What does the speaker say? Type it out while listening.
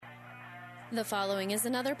The following is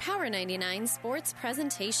another Power 99 sports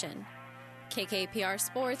presentation. KKPR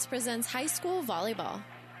Sports presents high school volleyball.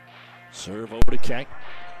 Serve over to Keck.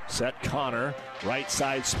 Set Connor. Right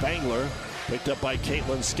side Spangler. Picked up by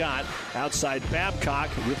Caitlin Scott. Outside Babcock.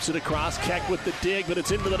 Rips it across. Keck with the dig, but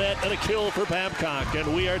it's into the net and a kill for Babcock,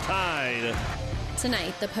 and we are tied.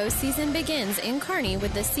 Tonight, the postseason begins in Kearney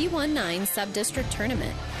with the C19 Sub-District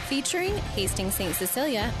Tournament, featuring Hastings St.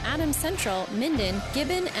 Cecilia, Adams Central, Minden,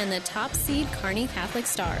 Gibbon, and the top seed Kearney Catholic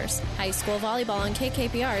Stars. High school volleyball on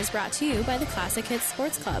KKPR is brought to you by the Classic Hits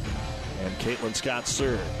Sports Club. And Caitlin Scott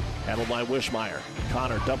serve. Handled by Wishmeyer.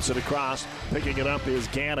 Connor dumps it across. Picking it up is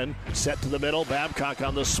Gannon. Set to the middle. Babcock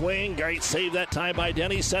on the swing. Great save that time by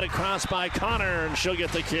Denny. Set across by Connor, and she'll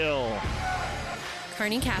get the kill.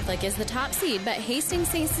 Kearney Catholic is the top seed, but Hastings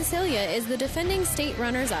St. Cecilia is the defending state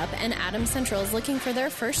runners-up, and Adams Central is looking for their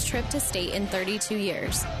first trip to state in 32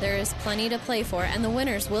 years. There is plenty to play for, and the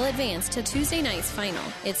winners will advance to Tuesday night's final.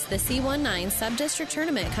 It's the C19 Sub-District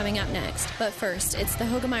Tournament coming up next. But first, it's the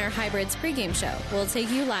Hoegemeyer Hybrids pregame show. We'll take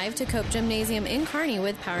you live to Cope Gymnasium in Kearney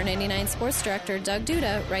with Power 99 Sports Director Doug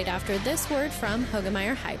Duda right after this word from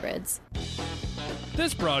Hoegemeyer Hybrids.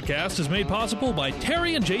 This broadcast is made possible by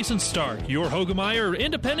Terry and Jason Stark, your Hoegemeyer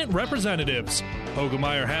independent representatives.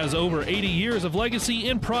 Hoegemeyer has over 80 years of legacy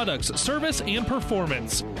in products, service, and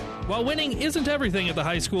performance. While winning isn't everything at the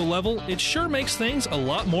high school level, it sure makes things a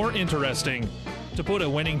lot more interesting. To put a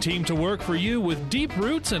winning team to work for you with deep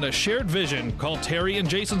roots and a shared vision, call Terry and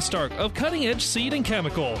Jason Stark of Cutting Edge Seed and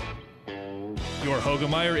Chemical. Your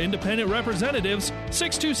Hoegemeyer independent representatives,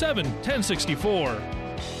 627-1064.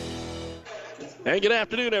 And good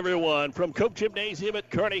afternoon, everyone. From Cope Gymnasium at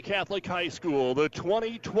Kearney Catholic High School, the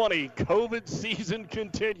 2020 COVID season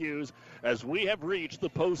continues as we have reached the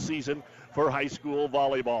postseason for high school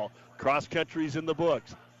volleyball. Cross country's in the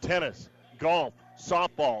books. Tennis, golf,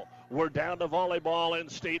 softball. We're down to volleyball and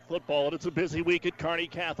state football, and it's a busy week at Kearney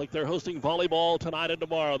Catholic. They're hosting volleyball tonight and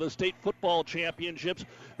tomorrow. The state football championships,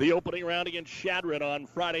 the opening round against Shadron on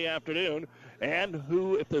Friday afternoon. And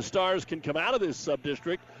who, if the Stars can come out of this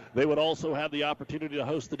sub-district, they would also have the opportunity to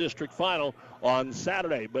host the district final on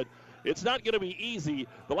Saturday. But it's not going to be easy.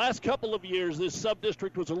 The last couple of years, this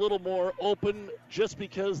sub-district was a little more open just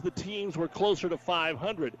because the teams were closer to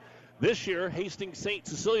 500. This year, Hastings St.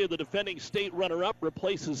 Cecilia, the defending state runner-up,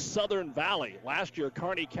 replaces Southern Valley. Last year,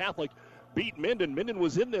 Kearney Catholic beat Minden. Minden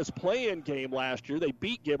was in this play-in game last year. They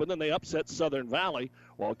beat Gibbon, then they upset Southern Valley,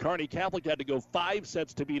 while Kearney Catholic had to go 5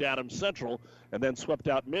 sets to beat Adams Central and then swept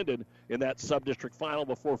out Minden in that sub-district final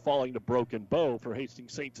before falling to Broken Bow for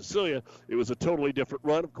Hastings St. Cecilia. It was a totally different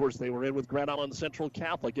run. Of course, they were in with Grand Island Central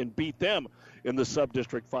Catholic and beat them in the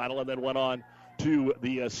sub-district final and then went on to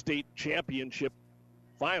the state championship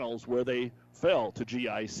finals where they fell to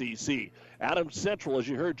GICC. Adams Central, as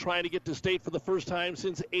you heard, trying to get to state for the first time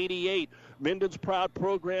since '88. Minden's proud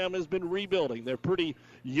program has been rebuilding. They're pretty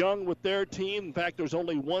young with their team. In fact, there's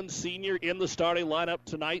only one senior in the starting lineup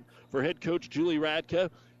tonight for head coach Julie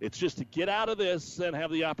Radka. It's just to get out of this and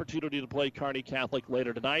have the opportunity to play Kearney Catholic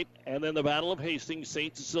later tonight. And then the Battle of Hastings,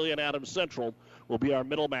 St. Cecilia, and Adams Central will be our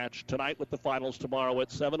middle match tonight with the finals tomorrow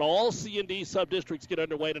at 7. All C&D sub-districts get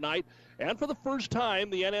underway tonight. And for the first time,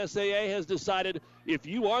 the NSAA has decided if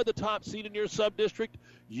you are the top seed in your sub-district,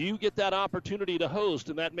 you get that opportunity to host,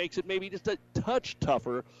 and that makes it maybe just a touch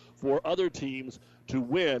tougher for other teams to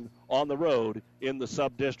win on the road in the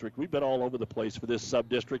sub-district. We've been all over the place for this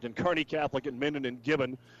sub-district, and Kearney Catholic and Minden and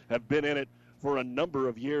Gibbon have been in it for a number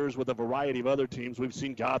of years with a variety of other teams. We've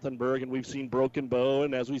seen Gothenburg, and we've seen Broken Bow,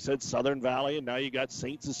 and as we said, Southern Valley, and now you got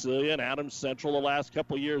St. Cecilia and Adams Central. The last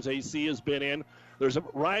couple of years AC has been in. There's a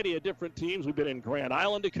variety of different teams. We've been in Grand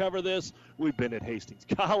Island to cover this. We've been at Hastings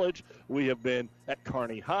College. We have been at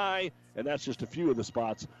Kearney High, and that's just a few of the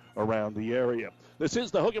spots around the area. This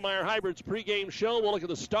is the Hoegemeyer Hybrids pregame show. We'll look at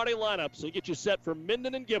the starting lineup so get you set for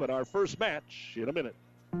Minden and Gibbon, our first match in a minute.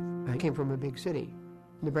 I came from a big city.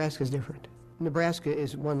 Nebraska's different. Nebraska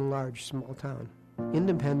is one large small town.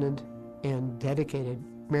 Independent and dedicated.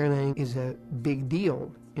 Maryland is a big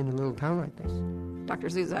deal in a little town like this. Dr.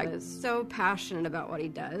 Zuzak is so passionate about what he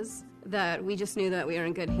does that we just knew that we were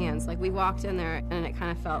in good hands. Like, we walked in there and it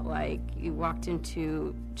kind of felt like you walked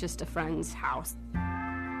into just a friend's house.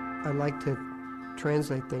 I like to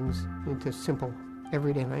translate things into simple,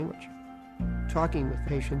 everyday language. Talking with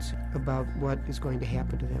patients about what is going to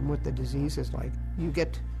happen to them, what the disease is like, you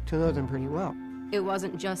get to know them pretty well. It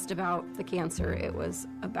wasn't just about the cancer, it was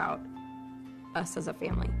about us as a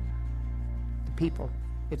family. The people.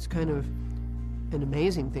 It's kind of an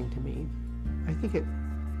amazing thing to me. I think it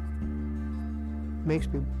makes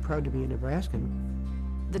me proud to be a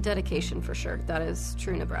Nebraskan. The dedication, for sure. That is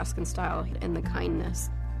true Nebraskan style, and the kindness.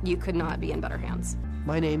 You could not be in better hands.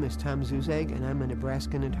 My name is Tom Zuzag, and I'm a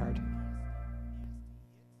Nebraskan at heart.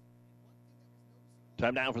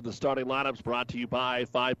 Time now for the starting lineups, brought to you by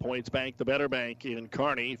 5 Points Bank, the better bank in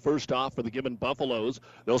Kearney. First off for the Gibbon Buffaloes,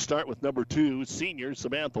 they'll start with number 2, senior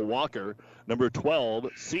Samantha Walker. Number 12,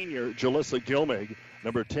 senior Jalissa Gilmig.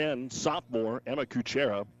 Number 10, sophomore Emma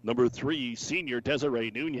Kuchera. Number 3, senior Desiree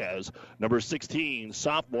Nunez. Number 16,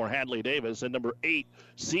 sophomore Hadley Davis. And number 8,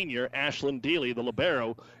 senior Ashlyn Dealey. The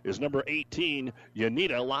libero is number 18,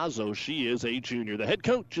 Yanita Lazo. She is a junior. The head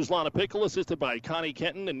coach is Lana Pickle, assisted by Connie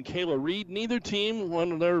Kenton and Kayla Reed. Neither team,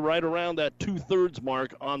 when they're right around that 2/3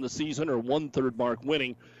 mark on the season, or 1/3 mark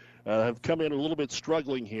winning, have come in a little bit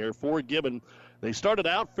struggling here. For Gibbon, they started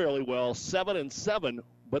out fairly well, 7-7.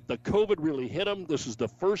 But the COVID really hit them. This is the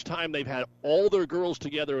first time they've had all their girls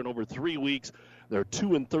together in over 3 weeks. They're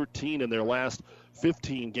 2-13 in their last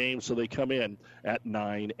 15 games, so they come in at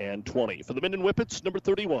 9-20. For the Minden Whippets, number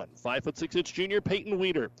 31, 5'6" junior Peyton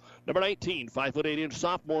Weeder. Number 19, 5'8"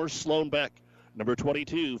 sophomore Sloan Beck. Number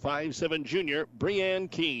 22, 5'7" junior Brianne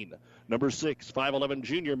Keene. Number 6, 5'11"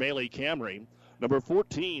 junior Maylee Camry. Number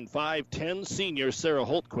 14, 5'10" senior Sarah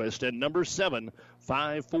Holtquist. And number 7,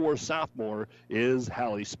 5'4" sophomore is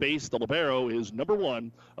Hallie Space. The libero is number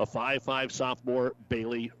 1, a 5'5" sophomore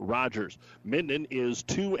Bailey Rogers. Minden is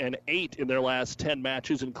 2-8 in their last 10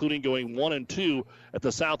 matches, including going 1-2 at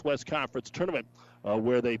the Southwest Conference Tournament,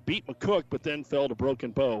 where they beat McCook but then fell to Broken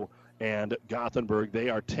Bow and Gothenburg. They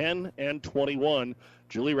are 10-21.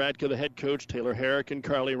 Julie Radke, the head coach, Taylor Herrick and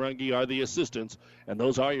Carly Runge are the assistants. And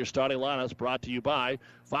those are your starting lineups, brought to you by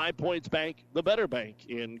 5 Points Bank, the better bank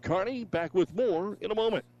in Kearney. Back with more in a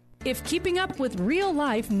moment. If keeping up with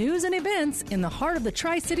real-life news and events in the heart of the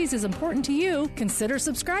Tri-Cities is important to you, consider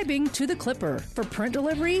subscribing to The Clipper. For print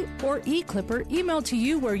delivery or e-Clipper emailed to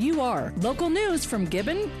you where you are. Local news from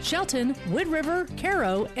Gibbon, Shelton, Wood River,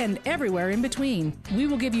 Caro, and everywhere in between. We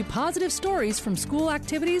will give you positive stories from school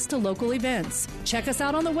activities to local events. Check us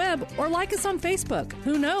out on the web or like us on Facebook.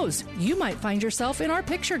 Who knows? You might find yourself in our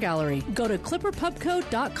picture gallery. Go to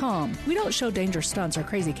clipperpubco.com. We don't show dangerous stunts or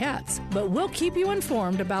crazy cats, but we'll keep you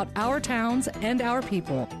informed about our towns and our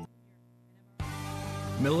people.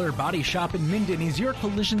 Miller Body Shop in Minden is your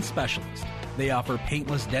collision specialist. They offer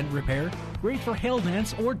paintless dent repair, great for hail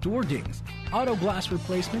dents or door dings, auto glass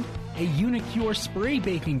replacement, a Unicure spray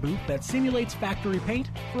baking booth that simulates factory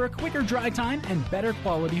paint for a quicker dry time and better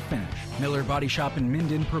quality finish. Miller Body Shop in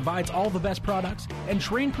Minden provides all the best products and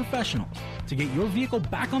trained professionals to get your vehicle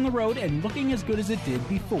back on the road and looking as good as it did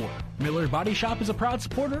before. Miller Body Shop is a proud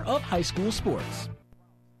supporter of high school sports.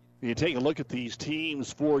 You take a look at these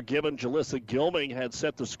teams for Gibbon. Jalissa Gilming had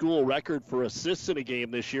set the school record for assists in a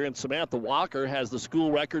game this year, and Samantha Walker has the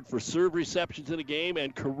school record for serve receptions in a game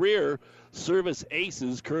and career service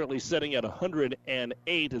aces, currently setting at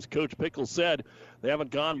 108. As Coach Pickle said, they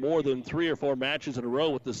haven't gone more than 3 or 4 matches in a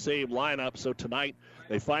row with the same lineup, so tonight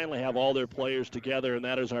they finally have all their players together, and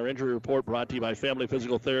that is our injury report, brought to you by Family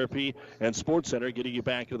Physical Therapy and Sports Center, getting you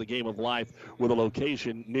back into the game of life with a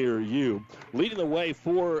location near you. Leading the way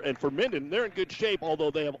for Minden, they're in good shape,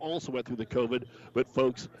 although they have also went through the COVID, but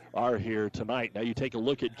folks are here tonight. Now you take a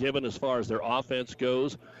look at Gibbon as far as their offense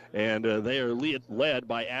goes, and they are led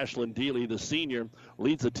by Ashlyn Dealey, the senior,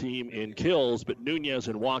 leads the team in kills, but Nunez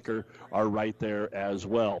and Walker are right there as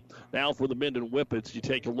well. Now for the Minden Whippets, you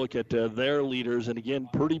take a look at their leaders, and again,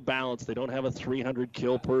 pretty balanced. They don't have a 300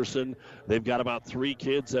 kill person. They've got about 3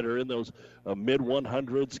 kids that are in those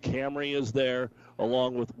mid-100s. Camry is there,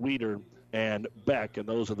 along with Weeder and Beck, and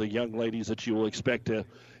those are the young ladies that you will expect to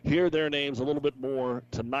hear their names a little bit more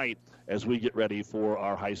tonight as we get ready for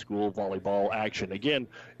our high school volleyball action. Again,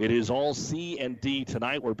 it is all C and D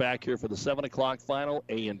tonight. We're back here for the 7 o'clock final.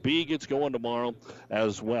 A and B gets going tomorrow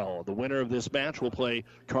as well. The winner of this match will play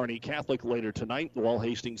Kearney Catholic later tonight, while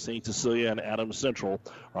Hastings, St. Cecilia, and Adams Central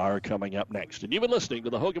are coming up next. And you've been listening to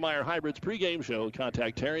the Hogemeyer Hybrids pregame show.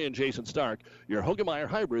 Contact Terry and Jason Stark, your Hogemeyer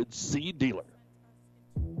Hybrids seed dealer.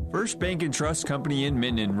 First Bank and Trust Company in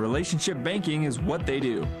Minden. Relationship banking is what they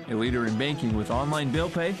do. A leader in banking with online bill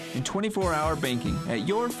pay and 24-hour banking at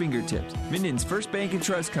your fingertips. Minden's First Bank and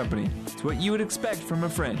Trust Company. It's what you would expect from a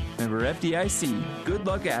friend. Member FDIC. Good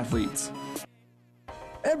luck, athletes.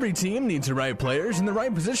 Every team needs the right players in the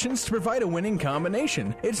right positions to provide a winning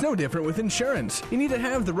combination. It's no different with insurance. You need to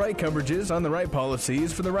have the right coverages on the right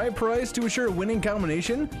policies for the right price to assure a winning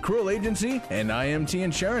combination. Crowell Agency and IMT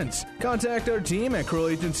Insurance. Contact our team at Crowell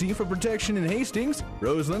Agency for protection in Hastings,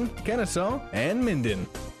 Roseland, Kennesaw, and Minden.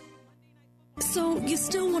 So you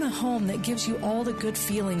still want a home that gives you all the good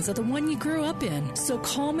feelings of the one you grew up in. So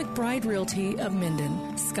call McBride Realty of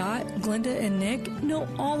Minden. Scott, Glenda, and Nick know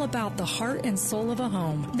all about the heart and soul of a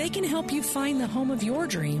home. They can help you find the home of your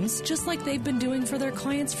dreams, just like they've been doing for their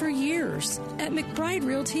clients for years. At McBride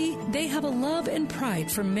Realty, they have a love and pride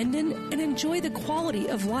for Minden and enjoy the quality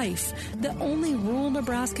of life that only rural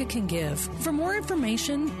Nebraska can give. For more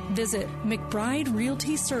information, visit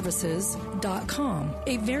McBrideRealtyServices.com.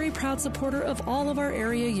 A very proud supporter of all of our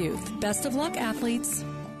area youth. Best of luck, athletes.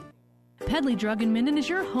 Pedley Drug in Minden is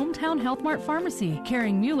your hometown Health Mart pharmacy,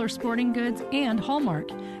 carrying Mueller sporting goods and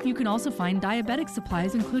Hallmark. You can also find diabetic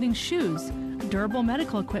supplies including shoes, durable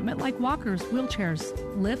medical equipment like walkers, wheelchairs,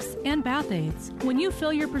 lifts, and bath aids. When you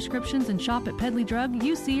fill your prescriptions and shop at Pedley Drug,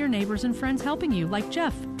 you see your neighbors and friends helping you, like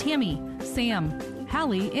Jeff, Tammy, Sam,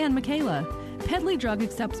 Hallie, and Michaela. Pedley Drug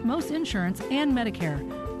accepts most insurance and Medicare.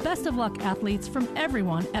 Best of luck, athletes, from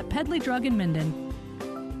everyone at Pedley Drug in Minden.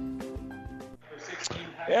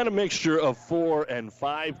 And a mixture of 4 and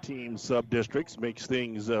 5 team sub-districts makes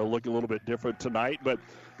things look a little bit different tonight. But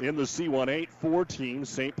in the C1-8, 4 teams,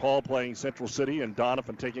 St. Paul playing Central City and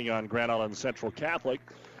Donovan taking on Grand Island Central Catholic.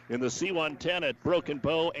 In the C1-10 at Broken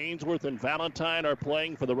Bow, Ainsworth and Valentine are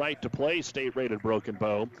playing for the right to play state-rated Broken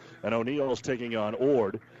Bow. And O'Neill's taking on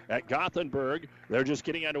Ord. At Gothenburg, they're just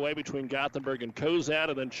getting underway between Gothenburg and Cozad,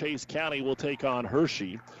 and then Chase County will take on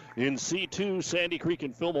Hershey. In C2, Sandy Creek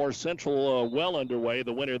and Fillmore Central well underway.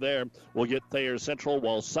 The winner there will get Thayer Central,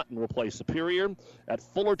 while Sutton will play Superior. At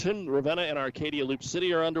Fullerton, Ravenna and Arcadia Loop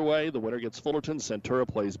City are underway. The winner gets Fullerton. Centura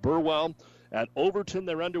plays Burwell. At Overton,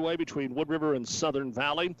 they're underway between Wood River and Southern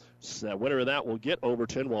Valley. The winner of that will get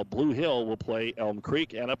Overton, while Blue Hill will play Elm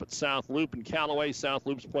Creek. And up at South Loop and Callaway, South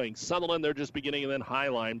Loop's playing Sutherland. They're just beginning, and then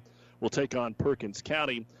Highline will take on Perkins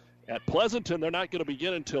County. At Pleasanton, they're not going to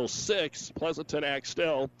begin until 6. Pleasanton,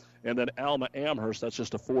 Axtell, and then Alma Amherst. That's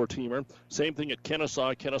just a 4-teamer. Same thing at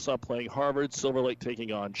Kennesaw. Kennesaw playing Harvard. Silver Lake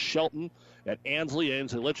taking on Shelton. At Ansley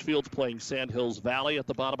Litchfield's playing Sandhills Valley at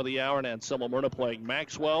the bottom of the hour, and Anselmo Myrna playing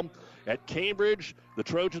Maxwell. At Cambridge, the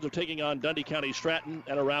Trojans are taking on Dundee County Stratton,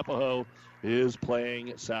 and Arapahoe is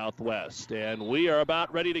playing Southwest. And we are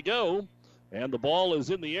about ready to go. And the ball is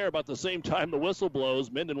in the air about the same time the whistle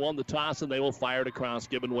blows. Minden won the toss, and they will fire it across.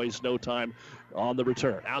 Gibbon wastes no time on the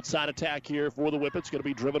return. Outside attack here for the Whippets. Going to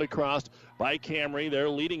be driven across by Camry, their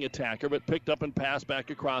leading attacker, but picked up and passed back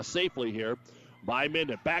across safely here by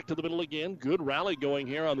Minden. Back to the middle again. Good rally going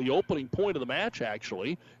here on the opening point of the match,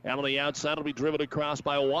 actually. And on the outside, it'll be driven across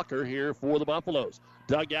by Walker here for the Buffaloes.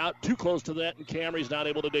 Dug out, too close to that, and Camry's not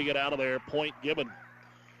able to dig it out of there. Point Gibbon.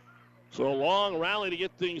 So a long rally to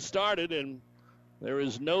get things started, and there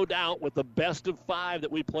is no doubt with the best of 5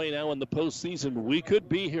 that we play now in the postseason, we could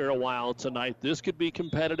be here a while tonight. This could be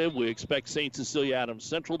competitive. We expect St. Cecilia Adams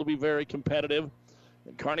Central to be very competitive.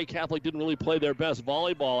 And Kearney Catholic didn't really play their best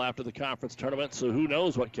volleyball after the conference tournament, so who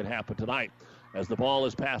knows what can happen tonight as the ball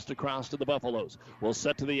is passed across to the Buffaloes. We'll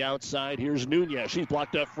set to the outside. Here's Nunez. She's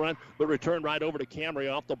blocked up front, but returned right over to Camry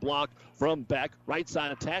off the block from Beck. Right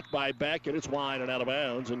side attack by Beck, and it's wide and out of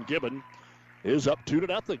bounds, and Gibbon is up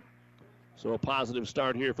 2-0. So a positive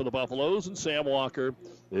start here for the Buffaloes, and Sam Walker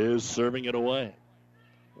is serving it away.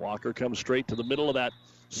 Walker comes straight to the middle of that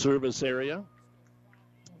service area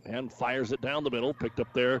and fires it down the middle. Picked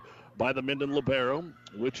up there by the Minden libero,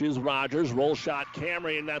 which is Rogers. Roll shot,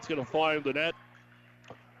 Camry, and that's going to find the net.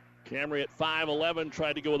 Camry at 5'11",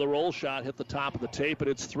 tried to go with a roll shot, hit the top of the tape, and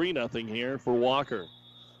it's 3-0 here for Walker.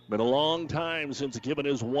 Been a long time since Gibbon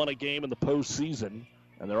has won a game in the postseason,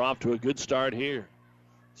 and they're off to a good start here.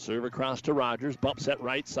 Serve across to Rogers, bumps that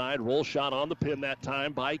right side, roll shot on the pin that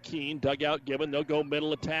time by Keene. Dug out Gibbon, they'll go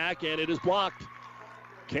middle attack, and it is blocked.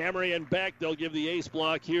 Camry and Beck, they'll give the ace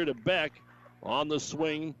block here to Beck on the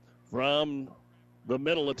swing from the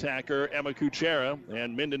middle attacker, Emma Kuchera,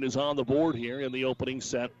 and Minden is on the board here in the opening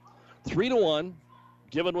set. 3-1,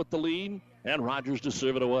 Gibbon with the lead, and Rogers to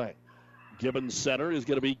serve it away. Gibbon's center is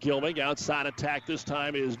going to be Gilming. Outside attack this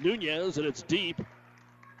time is Nunez, and it's deep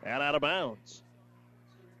and out of bounds.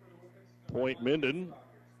 Point Minden,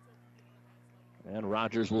 and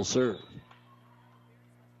Rogers will serve.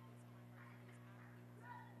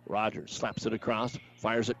 Rogers slaps it across,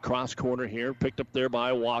 fires it cross corner here, picked up there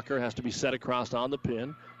by Walker, has to be set across on the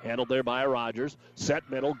pin, handled there by Rogers. Set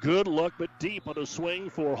middle, good look, but deep on a swing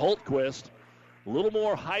for Holtquist. A little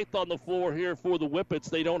more height on the floor here for the Whippets.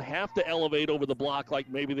 They don't have to elevate over the block like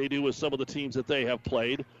maybe they do with some of the teams that they have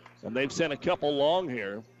played, and they've sent a couple long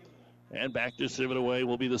here. And back to serve it away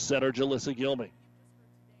will be the setter, Jalissa Gilming.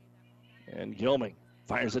 And Gilming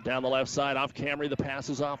fires it down the left side off Camry. The pass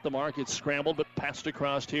is off the mark. It's scrambled, but passed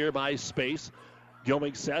across here by Space.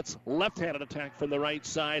 Gilming sets, left-handed attack from the right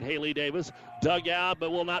side. Haley Davis dug out,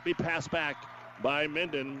 but will not be passed back by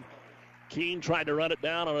Minden. Keene tried to run it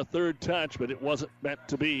down on a third touch, but it wasn't meant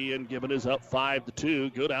to be, and Gibbon is up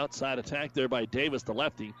 5-2. Good outside attack there by Davis, the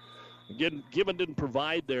lefty. Again, Gibbon didn't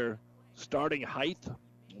provide their starting height,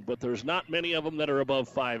 but there's not many of them that are above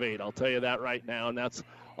 5'8". I'll tell you that right now, and that's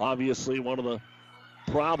obviously one of the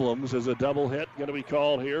problems. Is a double hit going to be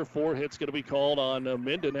called here. 4 hits going to be called on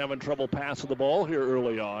Minden, having trouble passing the ball here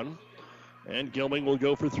early on. And Gilming will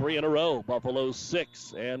go for 3 in a row. Buffalo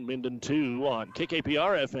 6 and Minden 2 on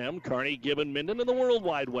KKPR FM, Kearney, Gibbon, Minden, and the World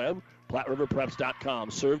Wide Web, PlatteRiverPreps.com.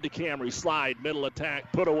 Serve to Camry, slide, middle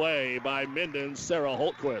attack, put away by Minden's Sarah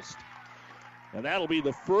Holtquist. And that'll be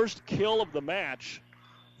the first kill of the match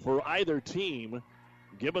for either team.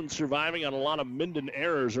 Gibbon surviving on a lot of Minden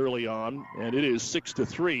errors early on, and it is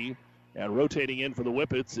 6-3. And rotating in for the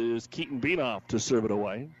Whippets is Keaton Beanoff to serve it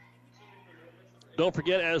away. Don't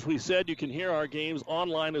forget, as we said, you can hear our games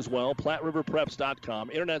online as well,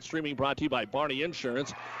 PlatteRiverPreps.com. Internet streaming brought to you by Barney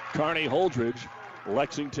Insurance, Kearney, Holdridge,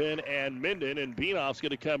 Lexington, and Minden. And Beanoff's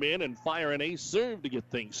going to come in and fire an ace serve to get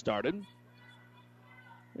things started.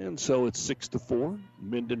 And so it's 6-4.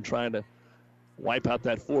 Minden trying to wipe out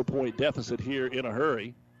that 4-point deficit here in a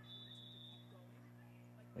hurry.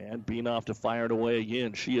 And Beanoff to fire it away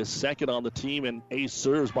again. She is second on the team in ace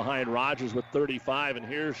serves behind Rogers with 35. And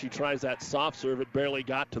here she tries that soft serve. It barely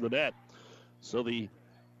got to the net. So the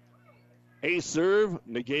ace serve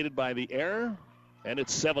negated by the error. And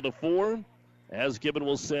it's 7-4 as Gibbon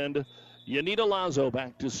will send Yanita Lazo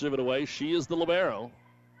back to serve it away. She is the libero,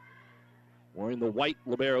 wearing the white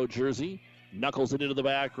libero jersey. Knuckles it into the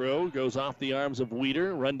back row. Goes off the arms of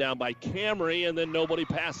Weeder. Run down by Camry. And then nobody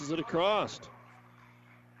passes it across.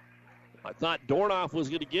 I thought Dornoff was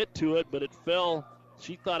going to get to it, but it fell.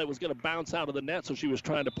 She thought it was going to bounce out of the net, so she was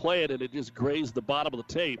trying to play it, and it just grazed the bottom of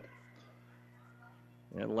the tape.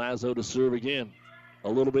 And Lazo to serve again. A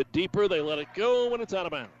little bit deeper. They let it go when it's out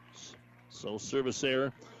of bounds. So service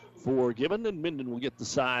error for Gibbon, and Minden will get the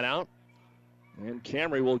side out. And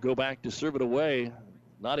Camry will go back to serve it away.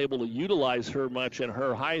 Not able to utilize her much in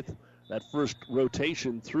her height. That first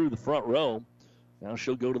rotation through the front row. Now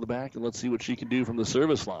she'll go to the back, and let's see what she can do from the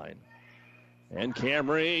service line. And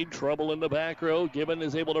Camry, trouble in the back row. Gibbon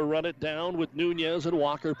is able to run it down with Nunez, and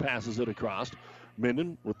Walker passes it across.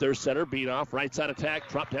 Minden with their center, Beanoff. Right side attack,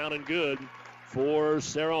 drop down and good for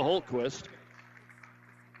Sarah Holtquist.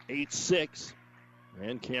 8-6.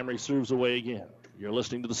 And Camry serves away again. You're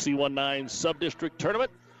listening to the C19 Sub-District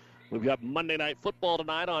Tournament. We've got Monday Night Football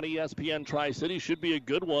tonight on ESPN Tri-City. Should be a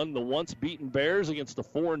good one. The once-beaten Bears against the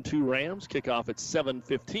 4-2 Rams. Kickoff at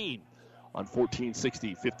 7:15 on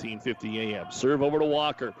 1460, 1550 AM. Serve over to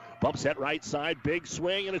Walker. Bumps that right side. Big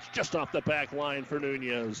swing, and it's just off the back line for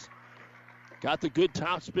Nunez. Got the good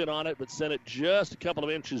topspin on it, but sent it just a couple of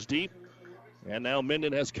inches deep. And now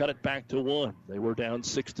Minden has cut it back to 1. They were down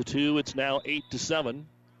 6-2. It's now 8-7.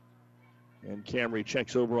 And Camry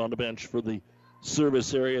checks over on the bench for the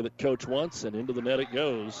service area that coach wants, and into the net it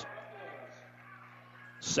goes.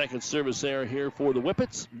 Second service error here for the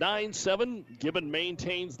Whippets. 9-7. Gibbon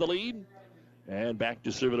maintains the lead. And back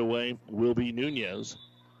to serve it away will be Nunez,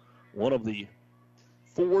 one of the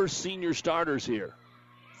 4 senior starters here.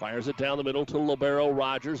 Fires it down the middle to libero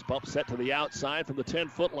Rogers. Bump set to the outside from the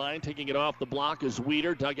 10-foot line. Taking it off the block is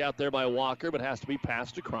Weeder. Dug out there by Walker, but has to be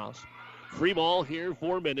passed across. Free ball here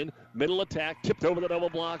for Minden. Middle attack, tipped over the double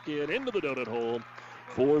block and into the donut hole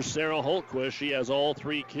for Sarah Holtquist. She has all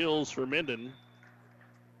 3 kills for Minden.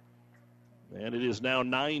 And it is now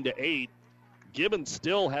 9-8. Gibbon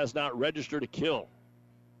still has not registered a kill.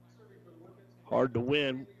 Hard to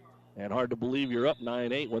win and hard to believe you're up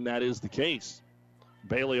 9-8 when that is the case.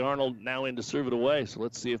 Bailey Arnold now in to serve it away, so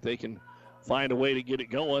let's see if they can find a way to get it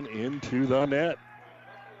going into the net.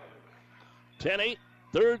 10-8.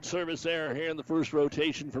 Third service error here in the first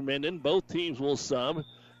rotation for Minden. Both teams will sub.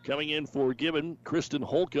 Coming in for Gibbon, Kristen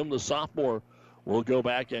Holcomb, the sophomore, will go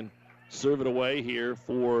back and serve it away here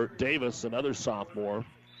for Davis, another sophomore.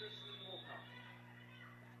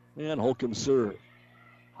 And Holcomb serve.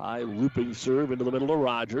 High looping serve into the middle of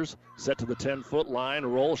Rogers. Set to the 10-foot line.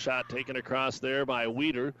 Roll shot taken across there by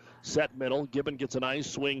Weeder. Set middle. Gibbon gets a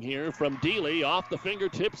nice swing here from Deely off the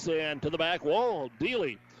fingertips and to the back wall.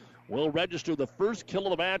 Deely will register the first kill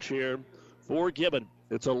of the match here for Gibbon.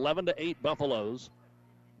 It's 11-8 Buffaloes.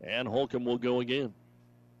 And Holcomb will go again.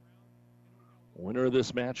 Winner of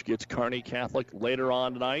this match gets Kearney Catholic later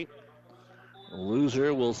on tonight.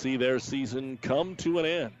 Loser will see their season come to an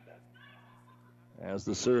end. As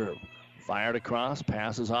the serve Fired across,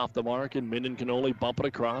 passes off the mark, and Minden can only bump it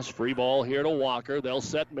across. Free ball here to Walker. They'll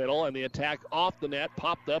set middle, and the attack off the net.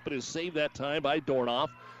 Popped up and is saved that time by Dornoff.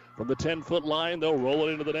 From the 10-foot line, they'll roll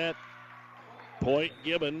it into the net. Point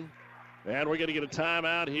Gibbon. And we're going to get a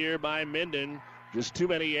timeout here by Minden. Just too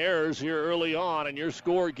many errors here early on, and your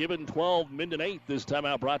score, Gibbon 12, Minden 8. This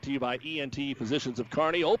timeout brought to you by ENT Physicians of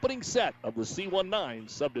Kearney. Opening set of the C19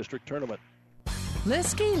 Sub-District Tournament.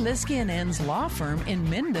 Liskey & Ends Law Firm in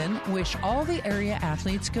Minden wish all the area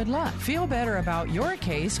athletes good luck. Feel better about your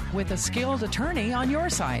case with a skilled attorney on your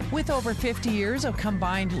side. With over 50 years of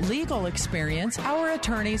combined legal experience, our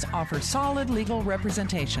attorneys offer solid legal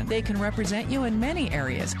representation. They can represent you in many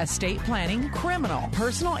areas: estate planning, criminal,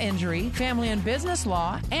 personal injury, family and business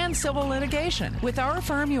law, and civil litigation. With our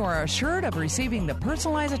firm, you are assured of receiving the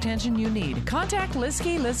personalized attention you need. Contact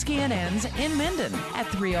Liskey & Ends in Minden at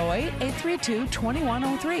 308-832-2103.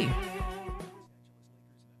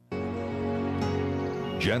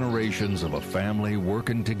 Generations of a family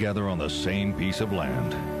working together on the same piece of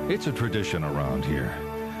land. It's a tradition around here.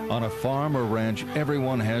 On a farm or ranch,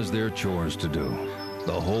 everyone has their chores to do.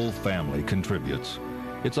 The whole family contributes.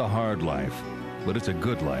 It's a hard life, but it's a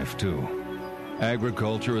good life too.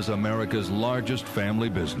 Agriculture is America's largest family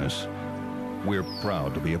business. We're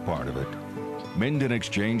proud to be a part of it. Minden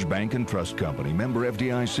Exchange Bank and Trust Company, member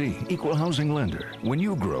FDIC, equal housing lender. When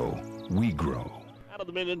you grow, we grow. Out of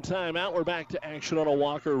the Minden timeout, we're back to action on a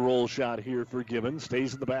Walker roll shot here for Gibbon.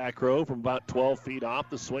 Stays in the back row from about 12 feet off.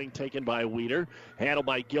 The swing taken by Weeder. Handled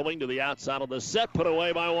by Gilling to the outside of the set. Put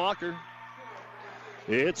away by Walker.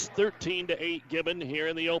 It's 13-8 Gibbon here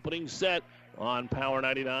in the opening set on Power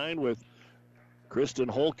 99 with Kristen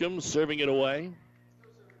Holcomb serving it away.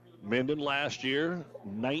 Minden last year,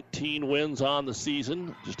 19 wins on the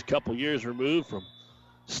season, just a couple years removed from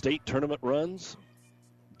state tournament runs.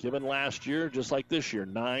 Gibbon last year, just like this year,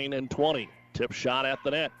 9-20. Tip shot at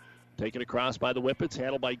the net. Taken across by the Whippets,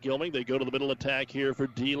 handled by Gilming. They go to the middle attack here for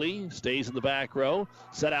Dealey. Stays in the back row.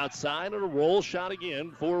 Set outside, and a roll shot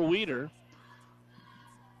again for Weeder.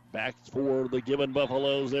 Back for the Gibbon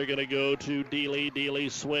Buffaloes. They're going to go to Dealey.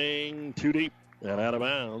 Dealey swing too deep and out of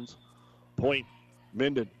bounds. Point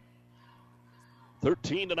Minden.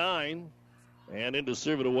 13-9, and in to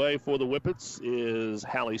serve it away for the Whippets is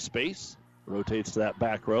Hallie Space. Rotates to that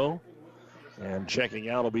back row, and checking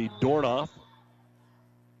out will be Dornoff.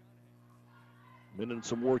 Minden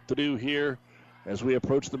some work to do here as we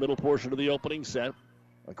approach the middle portion of the opening set.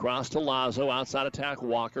 Across to Lazo, outside attack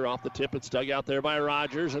Walker, off the tip. It's dug out there by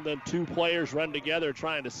Rogers, and then two players run together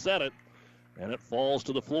trying to set it, and it falls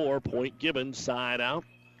to the floor. Point Gibbon, side out,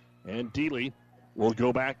 and Dealey will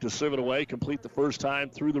go back to serve it away, complete the first time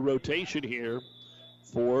through the rotation here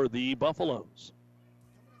for the Buffaloes.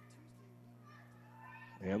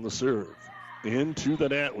 And the serve into the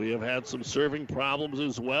net. We have had some serving problems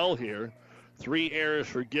as well here. 3 errors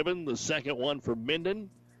for Gibbon, the second one for Minden.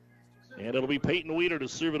 And it'll be Peyton Weeder to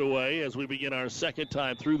serve it away as we begin our second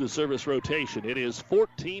time through the service rotation. It is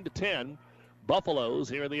 14-10 Buffaloes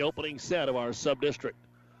here in the opening set of our sub-district.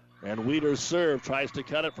 And Weeder's serve tries to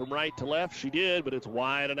cut it from right to left. She did, but it's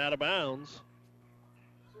wide and out of bounds.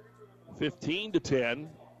 15-10.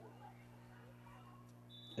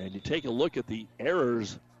 And you take a look at the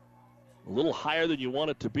errors, a little higher than you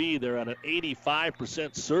want it to be. They're at an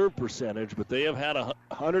 85% serve percentage, but they have had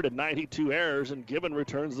 192 errors, and Gibbon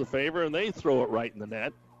returns the favor, and they throw it right in the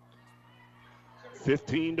net.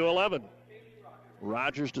 15-11.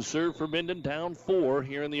 Rogers to serve for Minden, down 4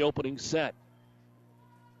 here in the opening set.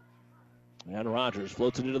 And Rogers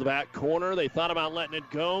floats it into the back corner. They thought about letting it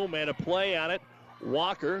go, made a play on it.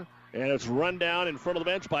 Walker, and it's run down in front of the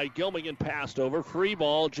bench by Gilming and passed over. Free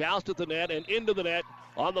ball, joust at the net and into the net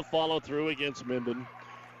on the follow-through against Minden.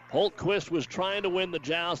 Holtquist was trying to win the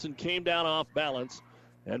joust and came down off balance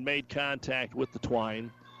and made contact with the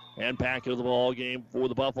twine. And back into the ball game for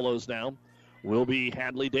the Buffaloes now will be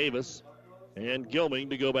Hadley Davis and Gilming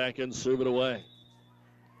to go back and serve it away.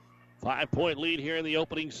 5-point lead here in the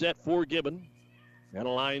opening set for Gibbon. And a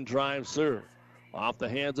line drive serve off the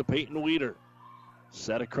hands of Peyton Weeder.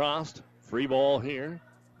 Set across. Free ball here.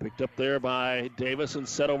 Picked up there by Davis and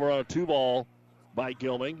set over on a 2-ball by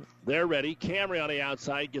Gilming. They're ready. Camry on the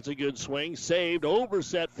outside gets a good swing. Saved.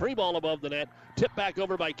 Overset. Free ball above the net. Tipped back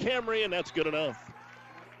over by Camry, and that's good enough.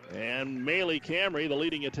 And Maylee Camry, the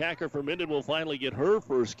leading attacker for Minden, will finally get her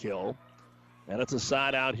first kill. And it's a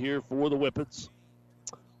side out here for the Whippets.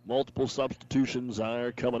 Multiple substitutions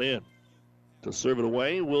are coming in. To serve it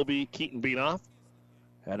away will be Keaton Beanoff.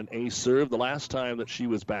 Had an ace serve the last time that she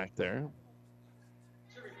was back there.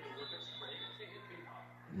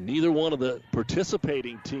 Neither one of the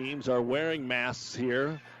participating teams are wearing masks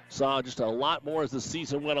here saw just a lot more as the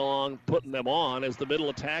season went along, putting them on as the middle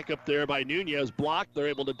attack up there by Nunez blocked. They're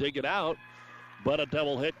able to dig it out, but a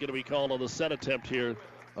double hit going to be called on the set attempt here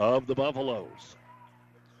of the Buffaloes.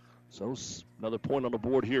 So another point on the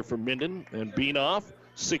board here for Minden and Beanoff.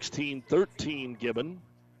 16-13 Gibbon.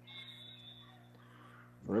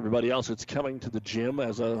 For everybody else that's coming to the gym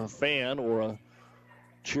as a fan or a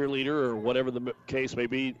cheerleader or whatever the case may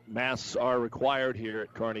be, masks are required here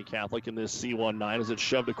at Kearney Catholic in this C19 as it's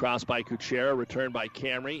shoved across by Kuchera, returned by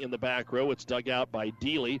Camry in the back row. It's dug out by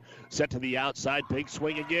Deely, set to the outside, big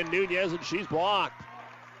swing again, Nunez, and she's blocked.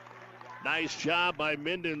 Nice job by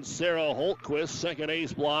Minden's Sarah Holtquist, second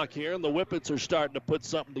ace block here, and the Whippets are starting to put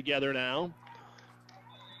something together now.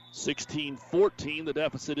 16-14, the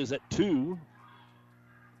deficit is at 2.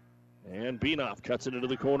 And Beanoff cuts it into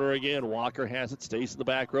the corner again. Walker has it, stays in the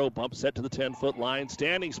back row, bump set to the 10-foot line.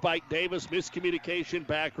 Standing spike Davis, miscommunication,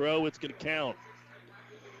 back row, it's going to count.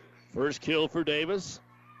 First kill for Davis.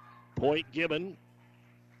 Point Gibbon.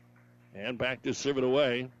 And back to serve it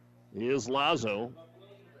away is Lazo.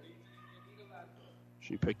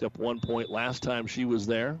 She picked up 1 point last time she was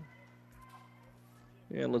there.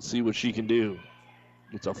 And let's see what she can do.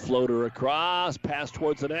 Gets a floater across, pass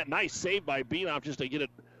towards the net. Nice save by Beanoff just to get it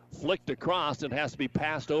flicked across. It has to be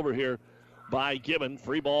passed over here by Gibbon.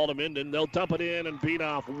 Free ball to Minden. They'll dump it in, and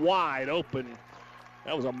Beanoff wide open.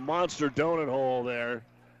 That was a monster donut hole there.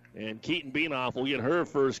 And Keaton Beanoff will get her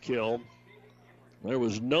first kill. There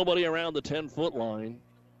was nobody around the 10-foot line.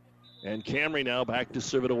 And Camry now back to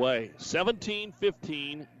serve it away.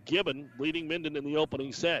 17-15, Gibbon leading Minden in the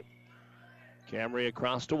opening set. Camry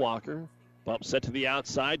across to Walker. Bump set to the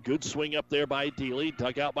outside. Good swing up there by Deely.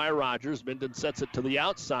 Dug out by Rogers. Minden sets it to the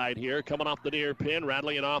outside here. Coming off the near pin.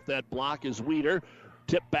 Rattling it off that block is Weeder.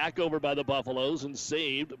 Tipped back over by the Buffaloes and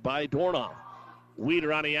saved by Dornoff.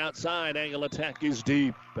 Weeder on the outside. Angle attack is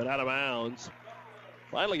deep but out of bounds.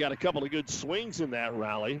 Finally got a couple of good swings in that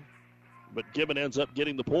rally. But Gibbon ends up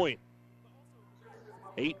getting the point.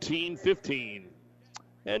 18-15.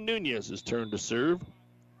 And Nunez's turn to serve.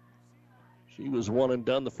 She was one and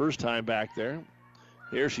done the first time back there.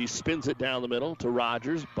 Here she spins it down the middle to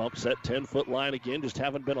Rogers. Bumps that 10-foot line again. Just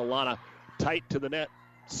haven't been a lot of tight to the net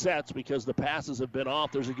sets because the passes have been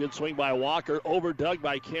off. There's a good swing by Walker. Overdug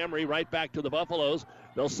by Camry. Right back to the Buffaloes.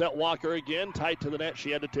 They'll set Walker again. Tight to the net.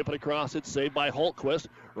 She had to tip it across. It's saved by Holtquist.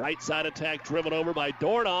 Right side attack driven over by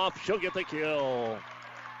Dornoff. She'll get the kill.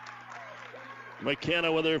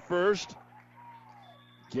 McKenna with her first.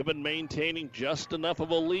 Gibbon maintaining just enough of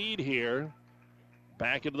a lead here.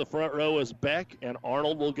 Back into the front row is Beck, and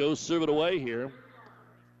Arnold will go serve it away here.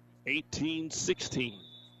 18-16.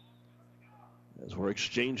 As we're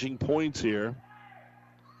exchanging points here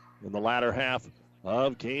in the latter half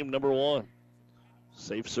of game number one.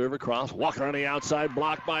 Safe serve across. Walker on the outside,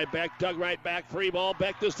 blocked by Beck. Dug right back, free ball.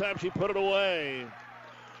 Beck this time, she put it away.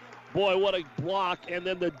 Boy, what a block. And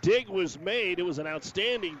then the dig was made. It was an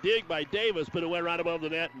outstanding dig by Davis, but it went right above the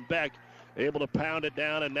net, and Beck able to pound it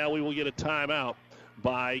down, and now we will get a timeout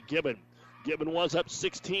by Gibbon. Gibbon was up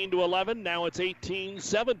 16-11. Now it's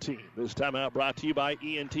 18-17. This timeout brought to you by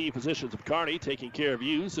ENT Physicians of Kearney, taking care of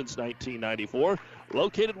you since 1994.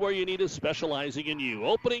 Located where you need us, specializing in you.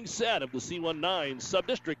 Opening set of the C19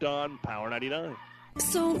 Subdistrict on Power 99.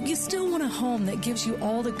 So you still want a home that gives you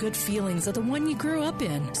all the good feelings of the one you grew up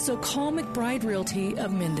in. So call McBride Realty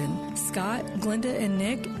of Minden. Scott, Glenda, and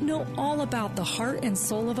Nick know all about the heart and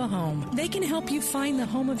soul of a home. They can help you find the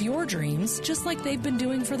home of your dreams, just like they've been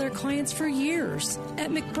doing for their clients for years.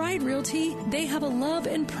 At McBride Realty, they have a love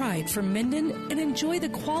and pride for Minden and enjoy the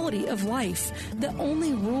quality of life that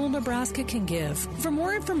only rural Nebraska can give. For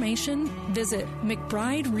more information, visit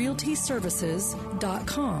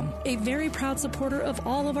McBrideRealtyServices.com. A very proud supporter of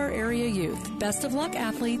all of our area youth. Best of luck,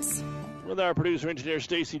 athletes. With our producer engineer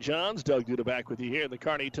Stacy Johns, Doug Duda back with you here in the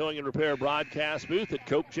Kearney Towing and Repair broadcast booth at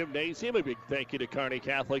Cope Gymnasium. A big thank you to Kearney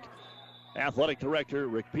Catholic Athletic Director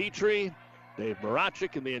Rick Petrie, Dave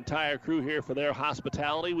Marachik, and the entire crew here for their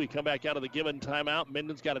hospitality. We come back out of the Gibbon timeout.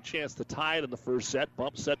 Minden's got a chance to tie it in the first set.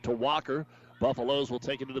 Bump set to Walker. Buffaloes will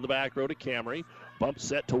take it into the back row to Camry. Bump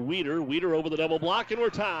set to Weeder. Weeder over the double block, and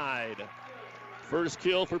we're tied. First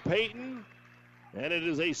kill for Peyton. And it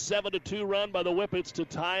is a 7-2 run by the Whippets to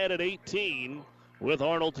tie it at 18, with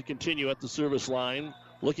Arnold to continue at the service line,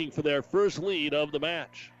 looking for their first lead of the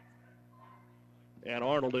match. And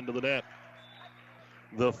Arnold into the net.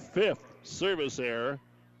 The fifth service error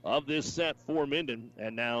of this set for Minden.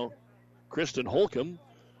 And now Kristen Holcomb,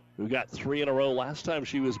 who got 3 in a row last time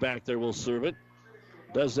she was back there, will serve it.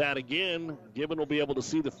 Does that again. Gibbon will be able to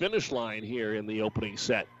see the finish line here in the opening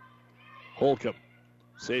set. Holcomb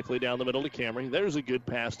Safely down the middle to Camry. There's a good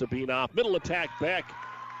pass to Beanoff. Middle attack, Beck.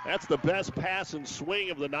 That's the best pass and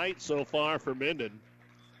swing of the night so far for Minden.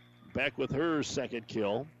 Beck with her second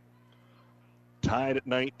kill. Tied at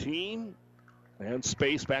 19. And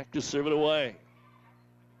Space back to serve it away.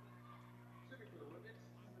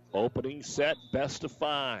 Opening set, best of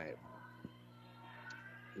 5.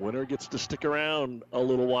 Winner gets to stick around a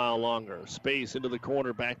little while longer. Space into the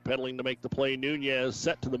corner, backpedaling to make the play. Nunez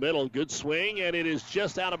set to the middle. Good swing, and it is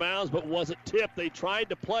just out of bounds, but wasn't tipped. They tried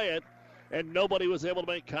to play it, and nobody was able to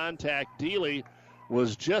make contact. Dealey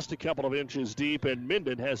was just a couple of inches deep, and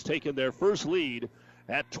Minden has taken their first lead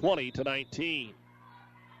at 20-19.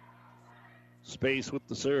 Space with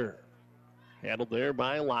the serve. Handled there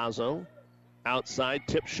by Lazo. Outside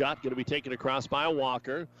tip shot going to be taken across by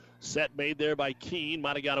Walker. Set made there by Keene.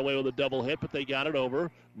 Might have got away with a double hit, but they got it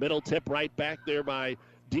over. Middle tip right back there by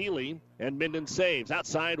Dealey, and Minden saves.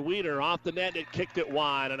 Outside Weeder off the net. It kicked it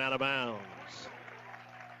wide and out of bounds.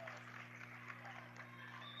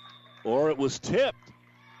 Or it was tipped.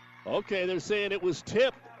 Okay, they're saying it was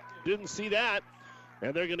tipped. Didn't see that.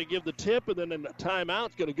 And they're going to give the tip, and then a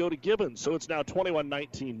timeout's going to go to Gibbon. So it's now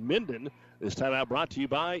 21-19 Minden. This timeout brought to you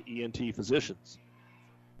by ENT Physicians.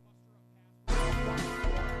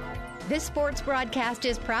 This sports broadcast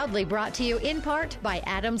is proudly brought to you in part by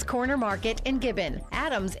Adams Corner Market in Gibbon.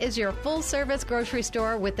 Adams is your full-service grocery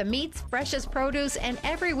store with the meats, freshest produce, and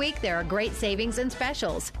every week there are great savings and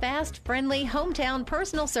specials. Fast, friendly, hometown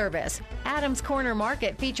personal service. Adams Corner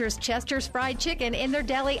Market features Chester's Fried Chicken in their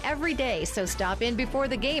deli every day, so stop in before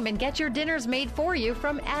the game and get your dinners made for you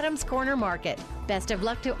from Adams Corner Market. Best of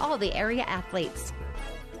luck to all the area athletes.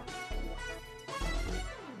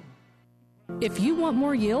 If you want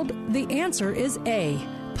more yield, the answer is A.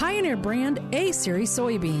 Pioneer brand A-Series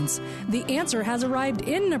soybeans. The answer has arrived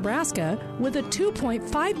in Nebraska with a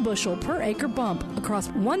 2.5 bushel per acre bump across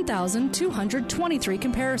 1,223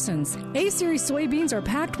 comparisons. A-Series soybeans are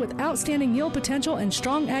packed with outstanding yield potential and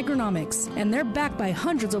strong agronomics, and they're backed by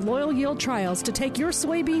hundreds of loyal yield trials to take your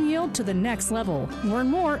soybean yield to the next level. Learn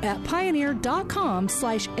more at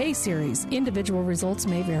pioneer.com/A-Series. Individual results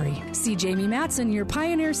may vary. See Jamie Matson, your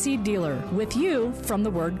Pioneer seed dealer, with you from the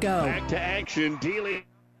word go. Back to action, Dealey.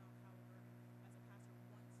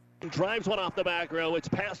 Drives one off the back row. It's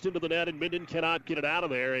passed into the net, and Minden cannot get it out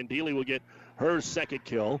of there, and Dealey will get her second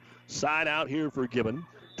kill. Side out here for Gibbon.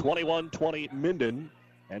 21-20 Minden,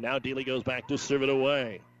 and now Dealey goes back to serve it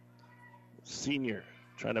away. Senior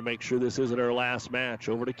trying to make sure this isn't her last match.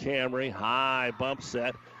 Over to Camry. High bump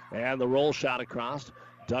set, and the roll shot across.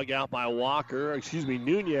 Dug out by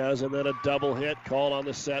Nunez, and then a double hit called on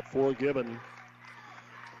the set for Gibbon.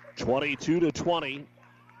 22-20.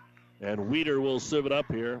 And Weeder will serve it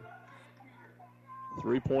up here.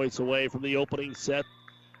 3 points away from the opening set.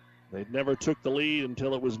 They never took the lead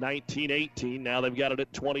until it was 19-18. Now they've got it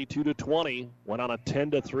at 22-20. Went on a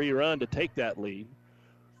 10-3 run to take that lead.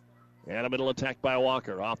 And a middle attack by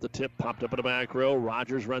Walker. Off the tip, popped up in the back row.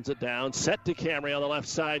 Rogers runs it down. Set to Camry on the left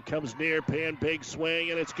side. Comes near pin. Big swing,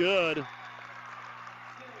 and it's good.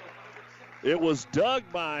 It was dug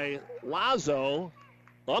by Lazo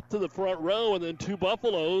up to the front row, and then two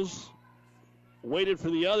Buffaloes waited for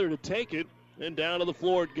the other to take it, and down to the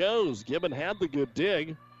floor it goes. Gibbon had the good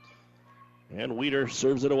dig, and Weeder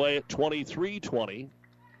serves it away at 23-20.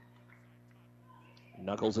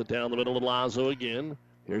 Knuckles it down the middle of Lazo again.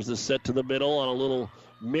 Here's the set to the middle on a little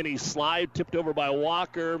mini slide, tipped over by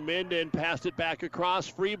Walker. Minden passed it back across.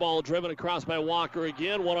 Free ball driven across by Walker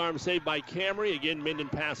again. One arm saved by Camry. Again, Minden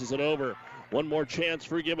passes it over. One more chance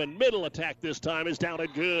for Gibbon. Middle attack this time is down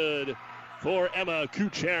and good for Emma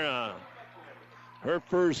Kuchera. Her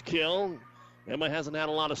first kill. Emma hasn't had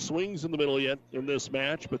a lot of swings in the middle yet in this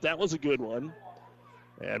match, but that was a good one.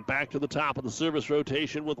 And back to the top of the service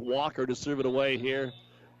rotation with Walker to serve it away here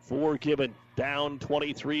for Gibbon. Down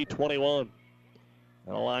 23-21.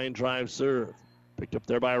 And a line drive serve. Picked up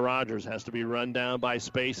there by Rogers. Has to be run down by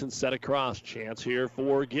Space and set across. Chance here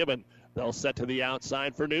for Gibbon. They'll set to the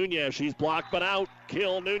outside for Nunez. She's blocked but out.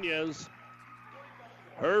 Kill Nunez.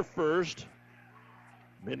 Her first.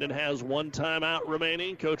 Minden has one timeout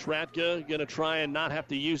remaining. Coach Ratka going to try and not have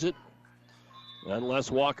to use it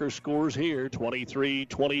unless Walker scores here.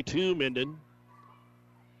 23-22 Minden.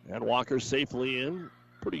 And Walker safely in.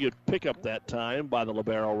 Pretty good pickup that time by the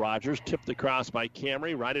libero Rogers. Tipped across by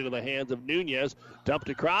Camry. Right into the hands of Nunez. Dumped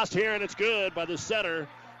across here, and it's good by the center.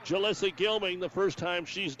 Jalissa Gilming, the first time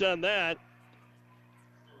she's done that.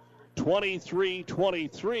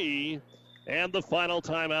 23-23. And the final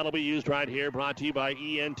timeout will be used right here. Brought to you by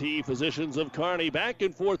ENT Physicians of Kearney. Back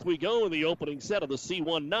and forth we go in the opening set of the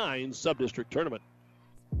C19 Sub-District Tournament.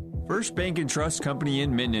 First Bank and Trust Company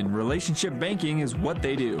in Minden. Relationship banking is what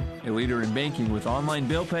they do. A leader in banking with online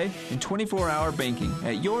bill pay and 24-hour banking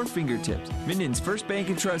at your fingertips. Minden's First Bank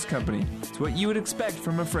and Trust Company. It's what you would expect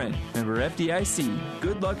from a friend. Member FDIC.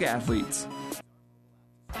 Good luck, athletes.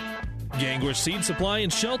 Gangwish Seed Supply in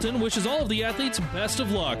Shelton wishes all of the athletes best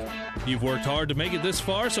of luck. You've worked hard to make it this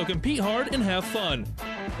far, so compete hard and have fun.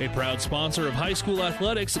 A proud sponsor of high school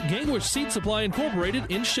athletics, Gangwish Seed Supply Incorporated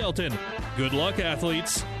in Shelton. Good luck,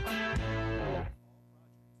 athletes.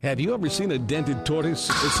 Have you ever seen a dented tortoise?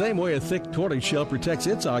 The same way a thick tortoise shell protects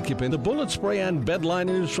its occupant, the bullet spray-on bed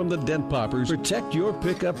liners from the Dent Poppers protect your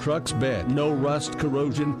pickup truck's bed. No rust,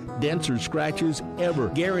 corrosion, dents, or scratches ever.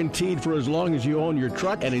 Guaranteed for as long as you own your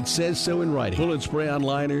truck, and it says so in writing. Bullet spray-on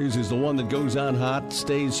liners is the one that goes on hot,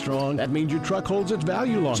 stays strong. That means your truck holds its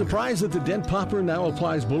value longer. Surprised that the Dent Popper now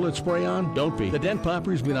applies bullet spray-on? Don't be. The Dent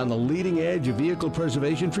Popper's been on the leading edge of vehicle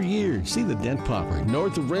preservation for years. See the Dent Popper,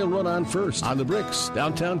 north of Railroad on First, on the Bricks,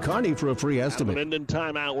 downtown Kearney for a free estimate. Minden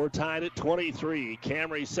timeout. We're tied at 23.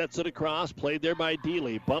 Camry sets it across. Played there by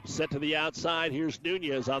Dealey. Bump set to the outside. Here's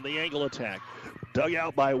Nunez on the angle attack. Dug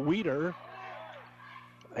out by Weeder.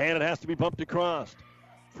 And it has to be bumped across.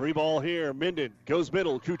 Free ball here. Minden goes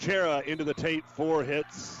middle. Kuchera into the tape. 4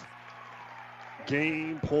 hits.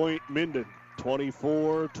 Game point Minden.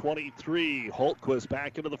 24-23. Holtquist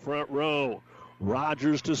back into the front row.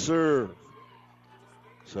 Rogers to serve.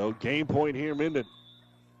 So game point here, Minden,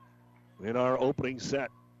 in our opening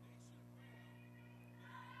set.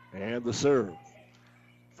 And the serve.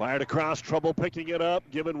 Fired across, trouble picking it up.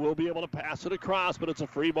 Gibbon will be able to pass it across, but it's a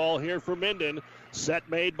free ball here for Minden. Set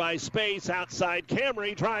made by Space. Outside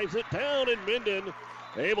Camry drives it down, and Minden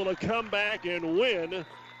able to come back and win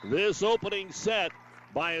this opening set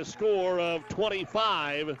by a score of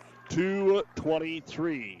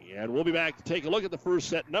 25-23. And we'll be back to take a look at the first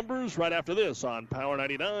set numbers right after this on Power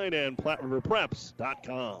 99 and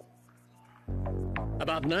PlatteRiverPreps.com.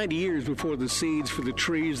 About 90 years before the seeds for the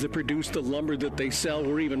trees that produce the lumber that they sell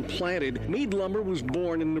were even planted, Mead Lumber was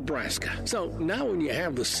born in Nebraska. So now when you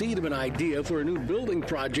have the seed of an idea for a new building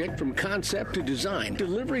project from concept to design,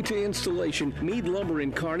 delivery to installation, Mead Lumber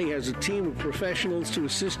in Kearney has a team of professionals to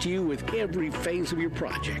assist you with every phase of your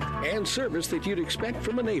project and service that you'd expect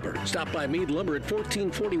from a neighbor. Stop by Mead Lumber at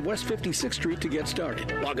 1440 West 56th Street to get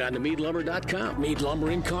started. Log on to meadlumber.com. Mead Lumber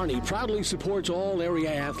in Kearney proudly supports all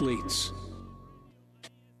area athletes.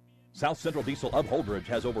 South Central Diesel of Holdridge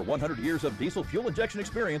has over 100 years of diesel fuel injection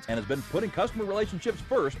experience and has been putting customer relationships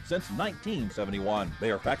first since 1971. They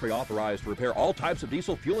are factory authorized to repair all types of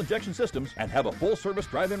diesel fuel injection systems and have a full-service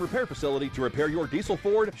drive-in repair facility to repair your diesel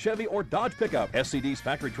Ford, Chevy, or Dodge pickup. SCD's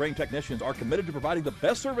factory-trained technicians are committed to providing the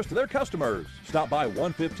best service to their customers. Stop by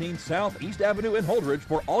 115 South East Avenue in Holdridge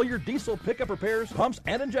for all your diesel pickup repairs, pumps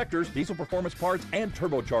and injectors, diesel performance parts, and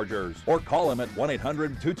turbochargers. Or call them at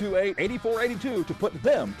 1-800-228-8482 to put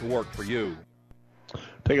them to work for you.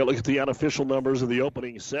 Take a look at the unofficial numbers of the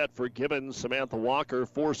opening set for Gibbon. Samantha Walker,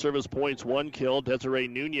 4 service points, 1 kill. Desiree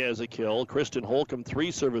Nunez, a kill. Kristen Holcomb,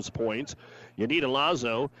 3 service points. Yanita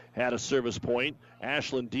Lazo had a service point.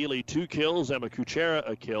 Ashlyn Dealey, 2 kills. Emma Kuchera,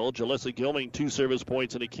 a kill. Jalissa Gilming, 2 service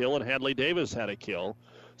points and a kill. And Hadley Davis had a kill.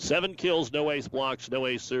 7 kills, no ace blocks, no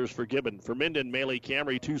ace serves for Gibbon. For Minden, Maylee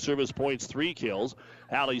Camry, 2 service points, 3 kills.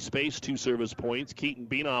 Allie Space, 2 service points. Keaton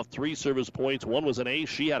Beanoff, 3 service points. 1 was an ace.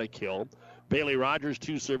 She had a kill. Bailey Rogers,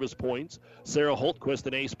 2 service points. Sarah Holtquist,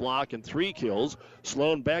 an ace block and 3 kills.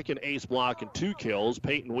 Sloan Beck, an ace block and 2 kills.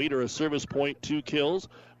 Peyton Weeder, a service point, 2 kills.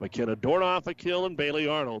 McKenna Dornoff, a kill. And Bailey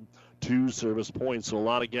Arnold, 2 service points. So a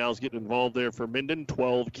lot of gals getting involved there for Minden.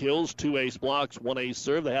 12 kills, 2 ace blocks, 1 ace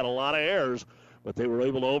serve. They had a lot of errors, but they were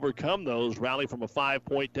able to overcome those, rally from a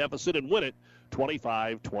 5-point deficit, and win it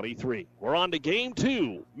 25-23. We're on to game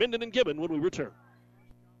 2, Minden and Gibbon, when we return.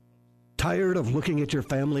 Tired of looking at your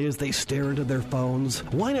family as they stare into their phones?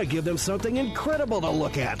 Why not give them something incredible to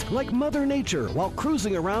look at, like Mother Nature, while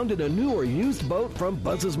cruising around in a new or used boat from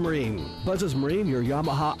Buzz's Marine? Buzz's Marine, your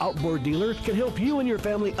Yamaha outboard dealer, can help you and your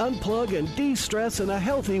family unplug and de-stress in a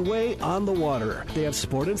healthy way on the water. They have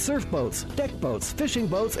sport and surf boats, deck boats, fishing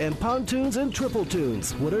boats, and pontoons and triple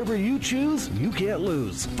tunes. Whatever you choose, you can't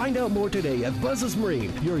lose. Find out more today at Buzz's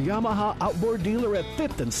Marine, your Yamaha outboard dealer at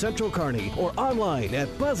 5th and Central Kearney, or online at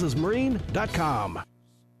buzzesmarine.com.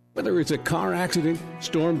 Whether it's a car accident,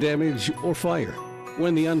 storm damage, or fire,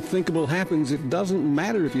 when the unthinkable happens, it doesn't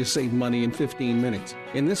matter if you save money in 15 minutes.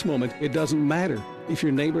 In this moment, it doesn't matter if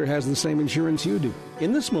your neighbor has the same insurance you do.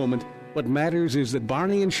 In this moment, What matters is that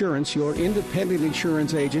Barney Insurance, your independent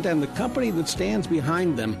insurance agent, and the company that stands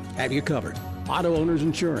behind them have you covered. Auto Owners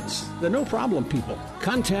Insurance, the no-problem people.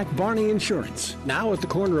 Contact Barney Insurance, now at the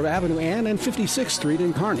corner of Avenue Ann and 56th Street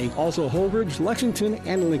in Kearney, also Holdridge, Lexington,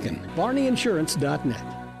 and Lincoln.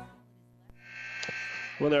 BarneyInsurance.net.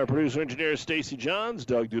 With our producer-engineer Stacy Johns,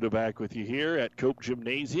 Doug Duda back with you here at Cope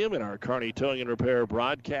Gymnasium in our Kearney Towing and Repair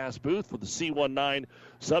broadcast booth for the C19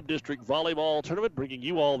 Sub-District Volleyball Tournament, bringing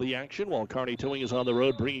you all the action while Kearney Towing is on the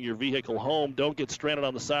road, bringing your vehicle home. Don't get stranded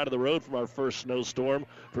on the side of the road from our first snowstorm.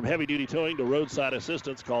 From heavy-duty towing to roadside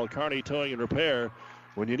assistance, call Kearney Towing and Repair.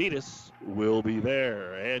 When you need us, we'll be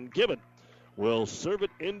there. And Gibbon will serve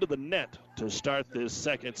it into the net to start this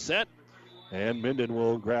second set. And Minden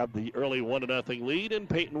will grab the early 1-0 lead, and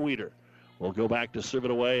Peyton Weeder will go back to serve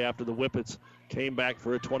it away after the Whippets came back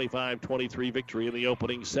for a 25-23 victory in the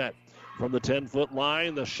opening set. From the 10-foot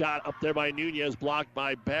line, the shot up there by Nunez, blocked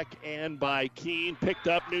by Beck and by Keene. Picked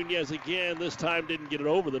up Nunez again. This time didn't get it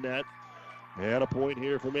over the net. And a point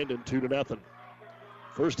here for Minden, 2-0.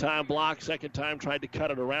 First time block, second time tried to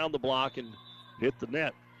cut it around the block and hit the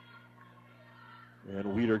net.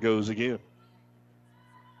 And Weeder goes again.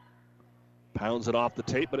 Pounds it off the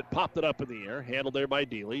tape, but it popped it up in the air. Handled there by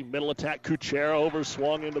Dealey. Middle attack, Kuchera over,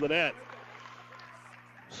 swung into the net.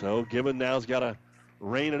 So Gibbon now's got to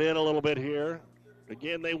rein it in a little bit here.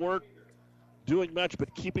 Again, they weren't doing much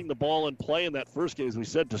but keeping the ball in play in that first game, as we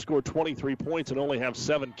said, to score 23 points and only have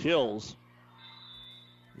 7 kills.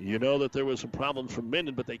 You know that there was some problems from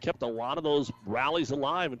Minden, but they kept a lot of those rallies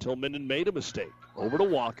alive until Minden made a mistake. Over to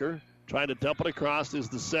Walker. Trying to dump it across is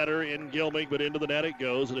the setter in Gilming, but into the net it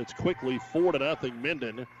goes, and it's quickly 4-0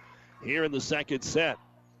 Minden here in the second set.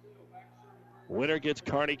 Winner gets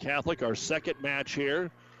Kearney Catholic. Our second match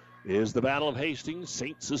here is the Battle of Hastings,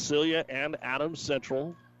 St. Cecilia and Adams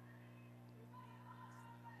Central.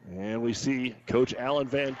 And we see Coach Alan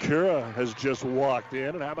Van Cura has just walked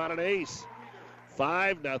in, and how about an ace?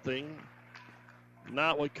 5-0.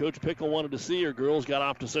 Not what Coach Pickle wanted to see. Her girls got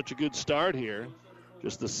off to such a good start here.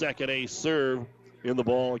 Just the second ace serve in the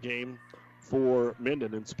ball game for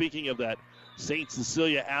Minden. And speaking of that St.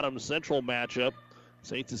 Cecilia-Adams Central matchup,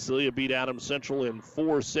 St. Cecilia beat Adams Central in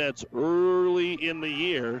 4 sets early in the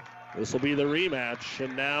year. This will be the rematch.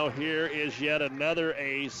 And now here is yet another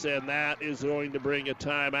ace, and that is going to bring a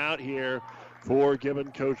timeout here for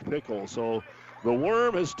Gibbon Coach Pickle. So the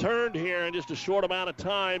worm has turned here in just a short amount of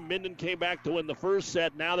time. Minden came back to win the first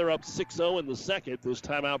set. Now they're up 6-0 in the second. This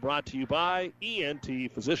timeout brought to you by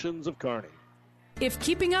ENT Physicians of Kearney. If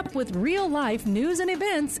keeping up with real-life news and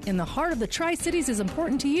events in the heart of the Tri-Cities is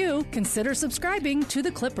important to you, consider subscribing to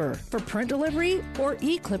The Clipper. For print delivery or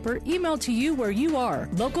e-Clipper emailed to you where you are.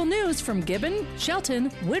 Local news from Gibbon,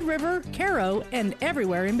 Shelton, Wood River, Caro, and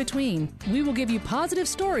everywhere in between. We will give you positive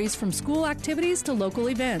stories from school activities to local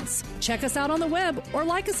events. Check us out on the web or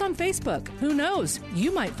like us on Facebook. Who knows?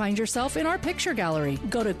 You might find yourself in our picture gallery.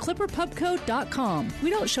 Go to clipperpubco.com.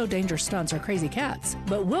 We don't show dangerous stunts or crazy cats,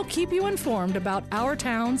 but we'll keep you informed about our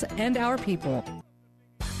towns and our people.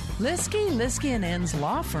 Liskey & Ends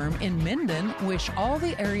Law Firm in Minden wish all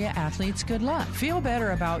the area athletes good luck. Feel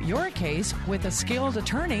better about your case with a skilled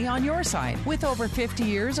attorney on your side. With over 50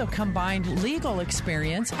 years of combined legal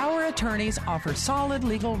experience, our attorneys offer solid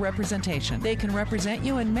legal representation. They can represent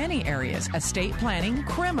you in many areas: estate planning,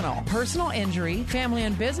 criminal, personal injury, family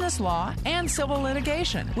and business law, and civil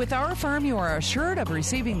litigation. With our firm, you are assured of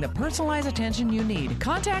receiving the personalized attention you need.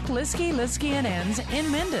 Contact Liskey & Ends in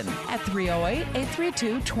Minden at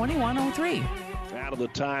 308-832-2103. Out of the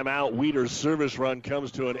timeout, Weeder's service run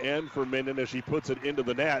comes to an end for Minden as she puts it into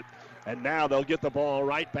the net. And now they'll get the ball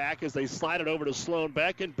right back as they slide it over to Sloan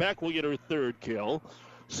Beck, and Beck will get her third kill.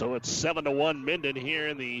 So it's 7-1 Minden here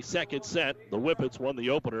in the second set. The Whippets won the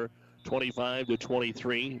opener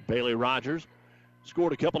 25-23. Bailey Rogers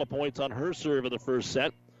scored a couple of points on her serve in the first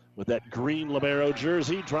set with that green libero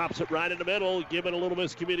jersey. Drops it right in the middle, giving a little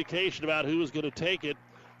miscommunication about who was going to take it.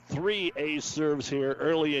 3 ace serves here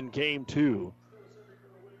early in game 2.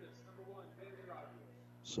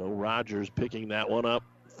 So Rogers picking that one up.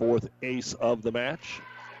 4th ace of the match.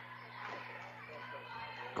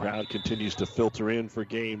 Crowd continues to filter in for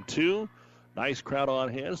game 2. Nice crowd on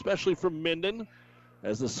hand, especially from Minden,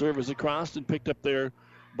 as the serve is across and picked up there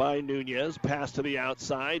by Nunez. Pass to the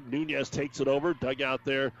outside. Nunez takes it over. Dug out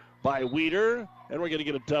there by Weeder. And we're going to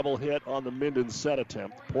get a double hit on the Minden set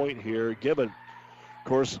attempt. Point here, Gibbon. Of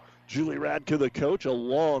course, Julie Radke, the coach, a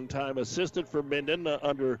long-time assistant for Minden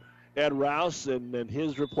under Ed Rouse and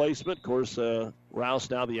his replacement. Of course, Rouse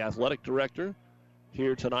now the athletic director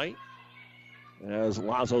here tonight. As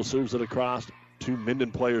Lazo serves it across two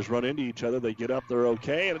Minden players run into each other. They get up, they're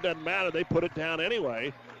okay, and it doesn't matter. They put it down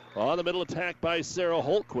anyway. On the middle attack by Sarah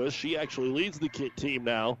Holtquist. She actually leads the team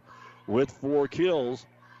now with 4 kills,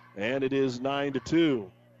 and it is 9-2.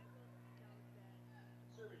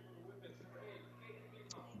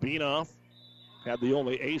 Beanoff had the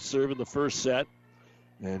only ace serve in the first set,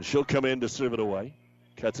 and she'll come in to serve it away.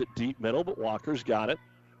 Cuts it deep middle, but Walker's got it.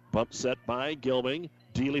 Bump set by Gilbing.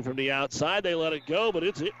 Dealey from the outside. They let it go, but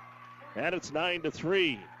it's it. And it's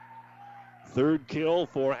 9-3. Third kill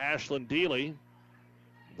for Ashlyn Dealey,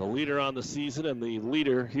 the leader on the season and the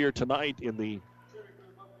leader here tonight in the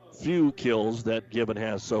few kills that Gibbon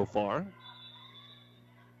has so far.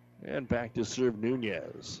 And back to serve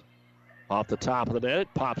Nunez. Off the top of the net,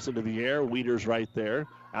 it pops into the air. Weeder's right there.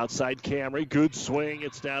 Outside Camry, good swing.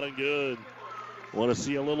 It's down and good. Want to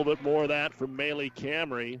see a little bit more of that from Maylee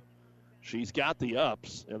Camry. She's got the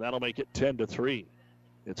ups, and that'll make it 10-3.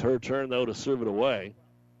 It's her turn, though, to serve it away.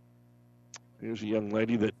 Here's a young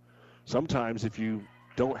lady that sometimes if you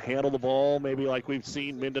don't handle the ball, maybe like we've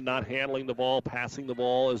seen Minden not handling the ball, passing the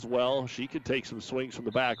ball as well, she could take some swings from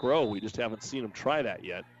the back row. We just haven't seen them try that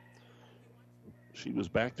yet. She was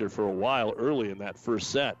back there for a while early in that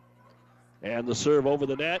first set. And the serve over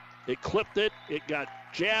the net, it clipped it, it got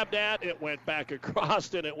jabbed at, it went back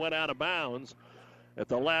across, and it went out of bounds. At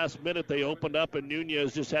the last minute, they opened up, and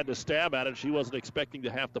Nunez just had to stab at it. She wasn't expecting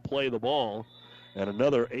to have to play the ball. And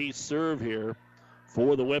another ace serve here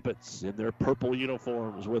for the Whippets in their purple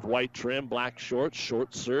uniforms with white trim, black shorts,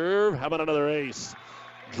 short serve. How about another ace?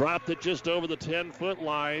 Dropped it just over the 10-foot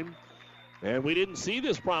line. And we didn't see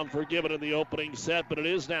this problem for Gibbon in the opening set, but it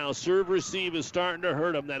is now. Serve receive is starting to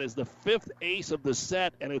hurt them. That is the 5th ace of the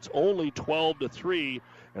set, and it's only 12-3.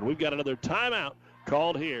 And we've got another timeout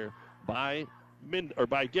called here by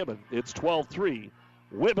Gibbon. It's 12-3.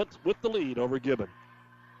 Whippets with the lead over Gibbon.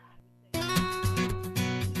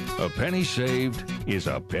 A penny saved is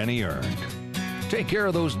a penny earned. Take care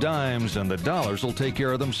of those dimes and the dollars will take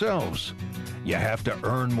care of themselves. You have to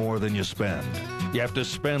earn more than you spend. You have to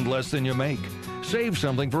spend less than you make. Save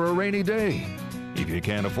something for a rainy day. If you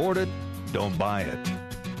can't afford it, don't buy it.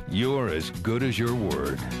 You're as good as your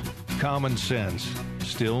word. Common sense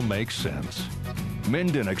still makes sense.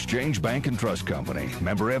 Minden Exchange Bank and Trust Company.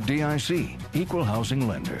 Member FDIC. Equal housing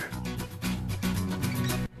lender.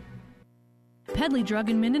 Pedley Drug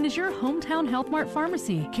in Minden is your hometown Health Mart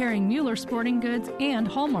pharmacy, carrying Mueller sporting goods and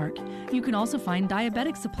Hallmark. You can also find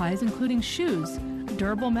diabetic supplies including shoes,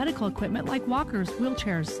 durable medical equipment like walkers,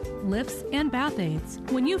 wheelchairs, lifts, and bath aids.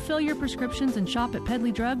 When you fill your prescriptions and shop at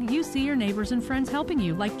Pedley Drug, you see your neighbors and friends helping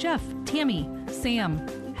you like Jeff, Tammy,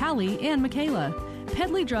 Sam, Hallie, and Michaela.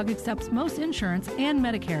 Pedley Drug accepts most insurance and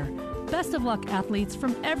Medicare. Best of luck, athletes,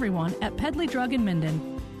 from everyone at Pedley Drug in Minden.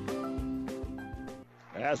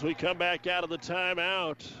 As we come back out of the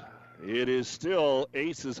timeout, it is still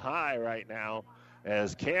aces high right now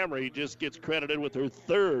as Camry just gets credited with her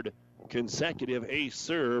 3rd consecutive ace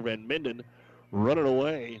serve, and Minden running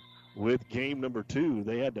away with game number 2.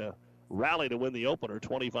 They had to rally to win the opener,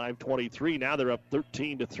 25-23. Now they're up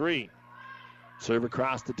 13-3. Serve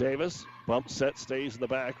across to Davis. Bump set stays in the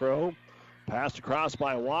back row. Passed across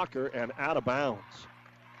by Walker and out of bounds.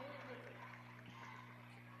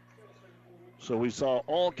 So we saw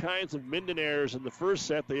all kinds of Minden errors in the first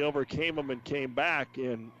set. They overcame them and came back.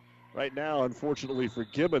 And right now, unfortunately for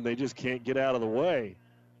Gibbon, they just can't get out of the way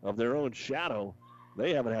of their own shadow.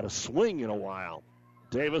 They haven't had a swing in a while.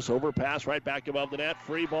 Davis overpass right back above the net.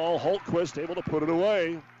 Free ball. Holtquist able to put it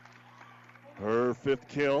away. Her 5th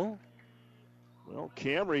kill. Well,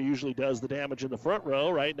 Camry usually does the damage in the front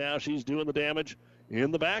row. Right now she's doing the damage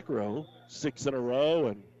in the back row. 6 in a row,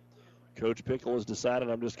 and Coach Pickle has decided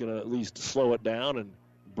I'm just going to at least slow it down and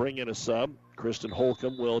bring in a sub. Kristen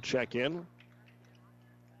Holcomb will check in.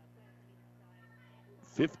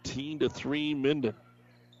 15-3 Minden.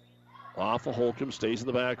 Off of Holcomb, stays in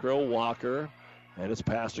the back row. Walker, and it's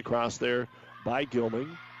passed across there by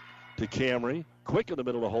Gilming to Camry. Quick in the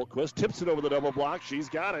middle of Holtquist. Tips it over the double block. She's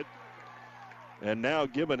got it. And now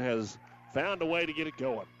Gibbon has found a way to get it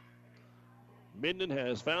going. Minden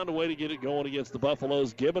has found a way to get it going against the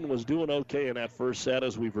Buffaloes. Gibbon was doing okay in that first set,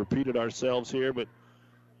 as we've repeated ourselves here, but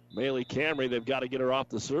Maylee Camry, they've got to get her off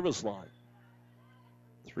the service line.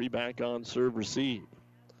 3 back on serve receive.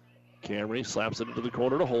 Camry slaps it into the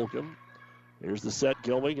corner to Holcomb. Here's the set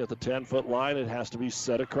Gilming at the 10-foot line. It has to be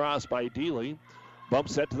set across by Dealey. Bump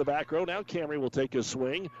set to the back row. Now Camry will take a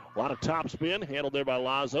swing. A lot of top spin, handled there by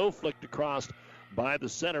Lazo. Flicked across by the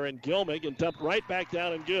center and Gilming, and dumped right back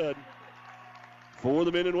down and good. For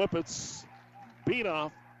the Minden Whippets,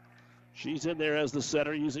 Beanoff. She's in there as the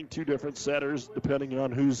setter, using 2 different setters depending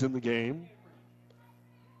on who's in the game.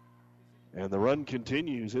 And the run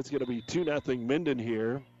continues. It's going to be 2-0 Minden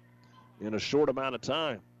here in a short amount of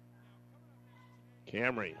time.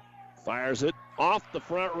 Camry fires it off the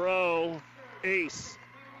front row. Ace.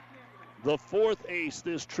 The fourth ace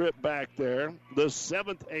this trip back there. The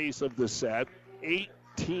seventh ace of the set.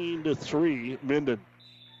 18-3 Minden.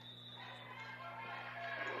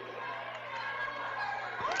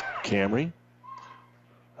 Camry.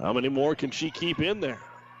 How many more can she keep in there?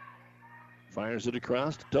 Fires it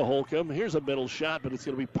across to Holcomb. Here's a middle shot, but it's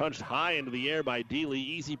going to be punched high into the air by Dealey.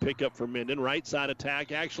 Easy pickup for Minden. Right side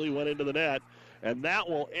attack actually went into the net, and that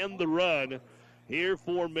will end the run here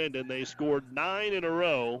for Minden. They scored 9 in a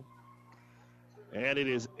row, and it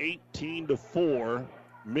is 18-4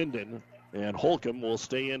 Minden, and Holcomb will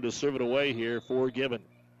stay in to serve it away here for Gibbon.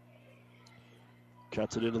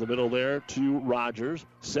 Cuts it into the middle there to Rogers.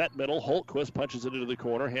 Set middle. Holtquist punches it into the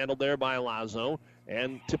corner. Handled there by Lazo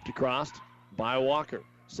and tipped across by Walker.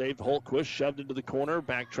 Saved Holtquist, shoved into the corner.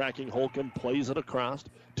 Backtracking Holcomb plays it across.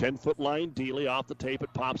 10-foot line. Dealey off the tape.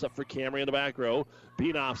 It pops up for Camry in the back row.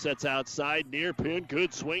 Beanoff sets outside. Near pin.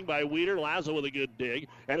 Good swing by Weeder. Lazo with a good dig.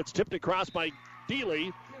 And it's tipped across by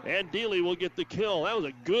Dealey. And Dealey will get the kill. That was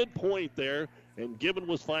a good point there. And Gibbon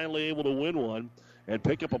was finally able to win one and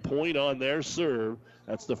pick up a point on their serve.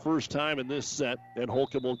 That's the first time in this set, and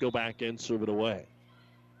Holcomb will go back and serve it away.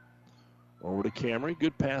 Over to Camry.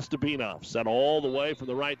 Good pass to Beanoff. Set all the way from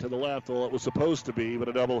the right to the left. Well, it was supposed to be, but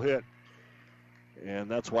a double hit. And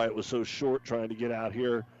that's why it was so short trying to get out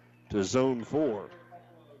here to zone 4.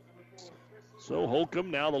 So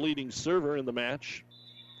Holcomb now the leading server in the match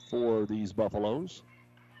for these Buffaloes.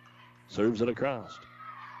 Serves it across.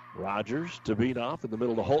 Rogers to Beanoff in the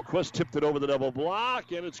middle to Holtquist. Tipped it over the double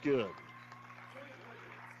block, and it's good.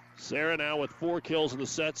 Sarah now with 4 kills in the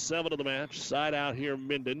set, 7 of the match. Side out here,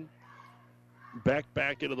 Minden. Beck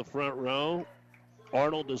back into the front row.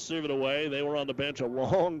 Arnold to serve it away. They were on the bench a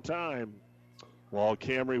long time while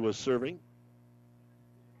Camry was serving.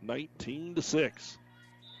 19-6.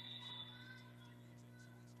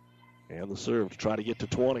 And the serve to try to get to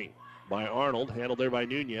 20 by Arnold. Handled there by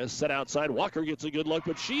Nunez. Set outside. Walker gets a good look,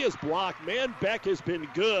 but she is blocked. Man, Beck has been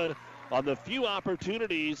good on the few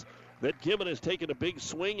opportunities that Gibbon has taken a big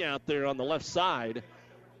swing out there on the left side.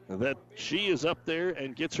 That she is up there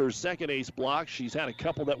and gets her second ace block. She's had a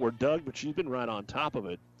couple that were dug, but she's been right on top of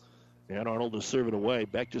it. And Arnold to serve it away.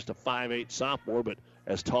 Beck just a 5'8 sophomore, but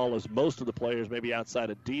as tall as most of the players, maybe outside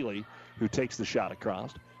of Dealey, who takes the shot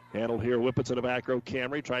across. Handled here. Whippets in the back row.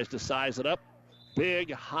 Camry tries to size it up.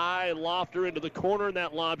 Big, high lofter into the corner, and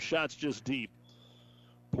that lob shot's just deep.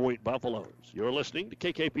 Point Buffaloes. You're listening to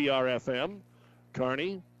KKPR-FM.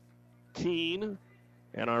 Kearney, Keene,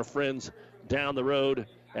 and our friends down the road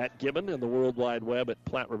at Gibbon and the World Wide Web at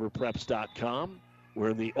PlatteRiverPreps.com. We're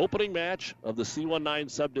in the opening match of the C19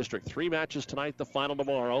 Subdistrict. 3 matches tonight, the final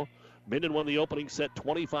tomorrow. Minden won the opening set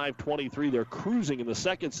 25-23. They're cruising in the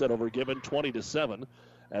second set over Gibbon 20-7.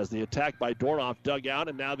 As the attack by Dornoff dug out,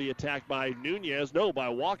 and now the attack by Nunez. No, by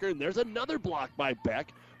Walker, and there's another block by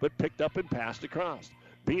Beck, but picked up and passed across.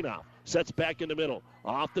 Beanoff sets back in the middle.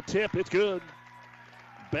 Off the tip, it's good.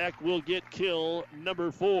 Beck will get kill number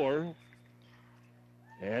 4.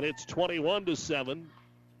 And it's 21-7.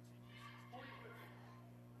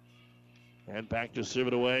 And back to serve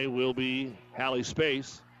it away will be Hallie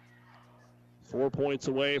Space. 4 points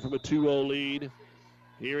away from a 2-0 lead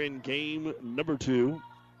here in game number 2.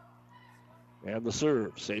 And the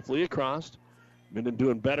serve safely across. Minden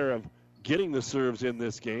doing better of getting the serves in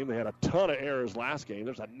this game. They had a ton of errors last game.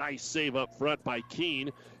 There's a nice save up front by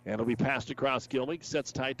Keene. And it'll be passed across Gilming.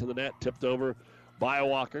 Sets tight to the net. Tipped over by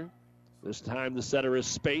Walker. This time the setter is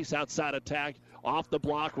Space. Outside attack. Off the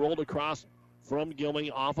block. Rolled across from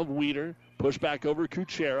Gilming. Off of Weeder. Push back over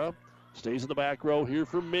Kuchera. Stays in the back row here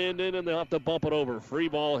for Minden. And they'll have to bump it over. Free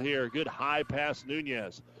ball here. Good high pass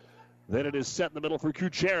Nunez. Then it is set in the middle for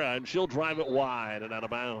Kuchera, and she'll drive it wide and out of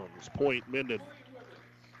bounds. Point Minden.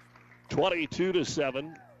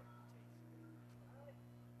 22-7.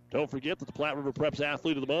 Don't forget that the Platte River Preps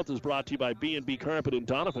Athlete of the Month is brought to you by B&B Carpet in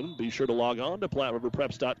Donovan. Be sure to log on to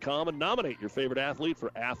PlatteRiverPreps.com and nominate your favorite athlete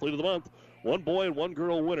for Athlete of the Month. One boy and one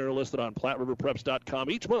girl winner listed on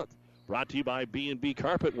PlatteRiverPreps.com each month. Brought to you by B&B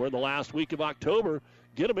Carpet. We're in the last week of October.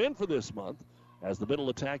 Get them in for this month. As the middle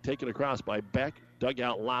attack taken across by Beck. Dug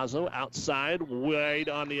out Lazo. Outside. Wide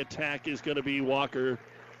on the attack is going to be Walker.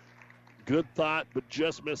 Good thought, but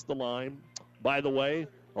just missed the line. By the way,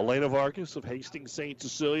 Elena Vargas of Hastings St.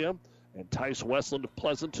 Cecilia and Tice Westland of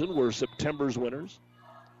Pleasanton were September's winners.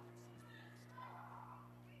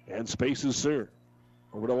 And Space is served.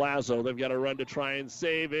 Over to Lazo. They've got a run to try and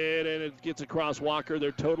save it, and it gets across Walker.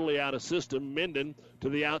 They're totally out of system. Minden to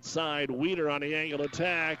the outside. Weeder on the angle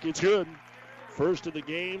attack. It's good. First of the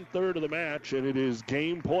game, third of the match, and it is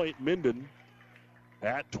game point Minden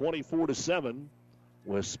at 24-7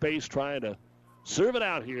 with Space trying to serve it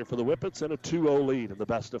out here for the Whippets and a 2-0 lead in the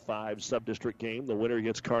best-of-5 sub-district game. The winner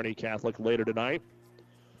gets Kearney Catholic later tonight.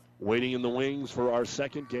 Waiting in the wings for our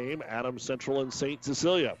second game, Adams Central and St.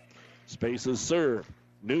 Cecilia. Space's serve.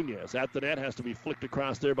 Nunez at the net, has to be flicked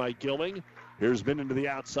across there by Gilming. Here's Minden to the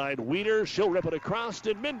outside. Weeder, she'll rip it across,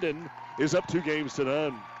 and Minden is up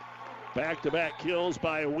 2-0. Back-to-back kills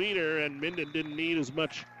by Weeder, and Minden didn't need as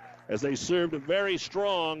much as they served very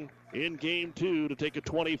strong in Game 2 to take a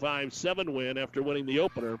 25-7 win after winning the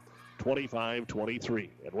opener 25-23.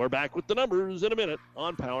 And we're back with the numbers in a minute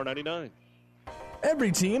on Power 99.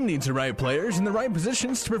 Every team needs the right players in the right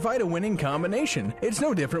positions to provide a winning combination. It's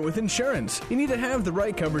no different with insurance. You need to have the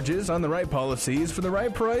right coverages on the right policies for the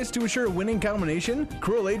right price to assure a winning combination.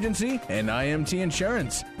 Cruel Agency and IMT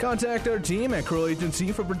Insurance. Contact our team at Cruel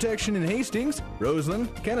Agency for protection in Hastings,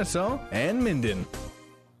 Roseland, Kennesaw, and Minden.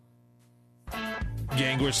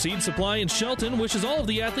 Gangwish Seed Supply in Shelton wishes all of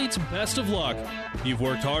the athletes best of luck. You've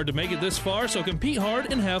worked hard to make it this far, so compete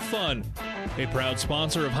hard and have fun. A proud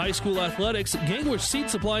sponsor of high school athletics, Gangwish Seed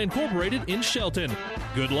Supply Incorporated in Shelton.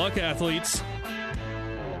 Good luck, athletes.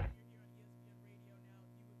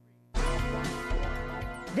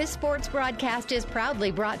 This sports broadcast is proudly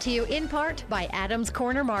brought to you in part by Adams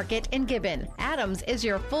Corner Market in Gibbon. Adams is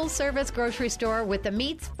your full-service grocery store with the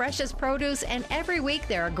meats, freshest produce, and every week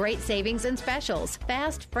there are great savings and specials.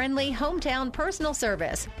 Fast, friendly, hometown personal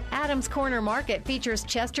service. Adams Corner Market features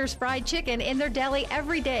Chester's Fried Chicken in their deli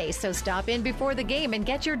every day, so stop in before the game and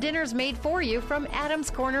get your dinners made for you from Adams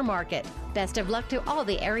Corner Market. Best of luck to all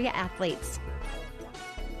the area athletes.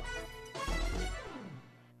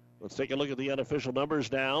 Let's take a look at the unofficial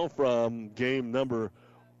numbers now from game number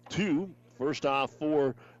 2. First off,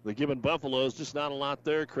 for the Gibbon Buffaloes, just not a lot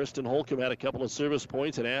there. Kristen Holcomb had a couple of service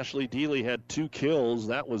points, and Ashley Dealey had 2 kills.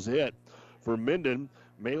 That was it. For Minden,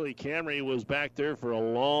 Maylee Camry was back there for a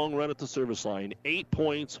long run at the service line. 8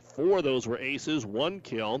 points, 4 of those were aces, 1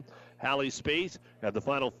 kill. Hallie Space had the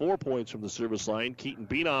final 4 points from the service line. Keaton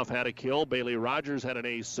Beanoff had a kill. Bailey Rogers had an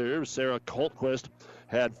ace serve. Sarah Coltquist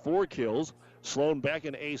had 4 kills. Sloan Beck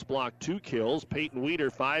and ace block, 2 kills. Peyton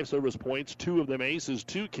Weeder, 5 service points, 2 of them aces,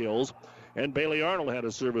 2 kills. And Bailey Arnold had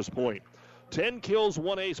a service point. 10 kills,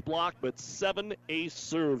 1 ace block, but 7 ace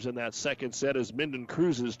serves in that second set as Minden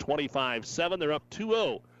cruises 25-7. They're up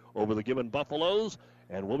 2-0 over the Gibbon Buffaloes.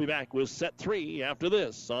 And we'll be back with set 3 after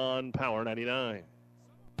this on Power 99.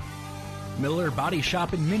 Miller Body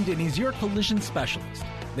Shop in Minden is your collision specialist.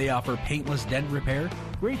 They offer paintless dent repair,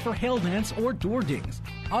 great for hail dents or door dings,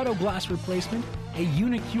 auto glass replacement, a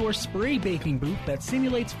Unicure spray baking booth that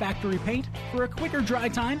simulates factory paint for a quicker dry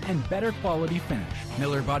time and better quality finish.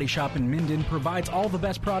 Miller Body Shop in Minden provides all the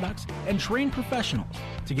best products and trained professionals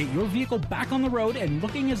to get your vehicle back on the road and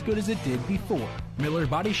looking as good as it did before. Miller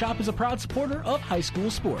Body Shop is a proud supporter of high school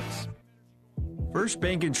sports. First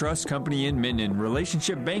Bank and Trust Company in Minden.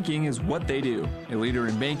 Relationship banking is what they do. A leader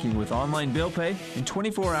in banking with online bill pay and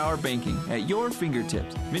 24-hour banking at your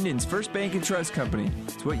fingertips. Minden's First Bank and Trust Company.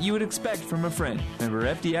 It's what you would expect from a friend. Member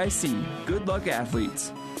FDIC. Good luck,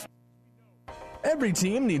 athletes. Every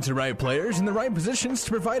team needs the right players in the right positions to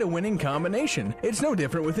provide a winning combination. It's no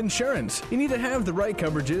different with insurance. You need to have the right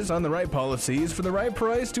coverages on the right policies for the right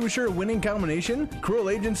price to assure a winning combination. Cruel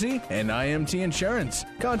Agency and IMT Insurance.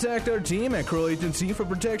 Contact our team at Cruel Agency for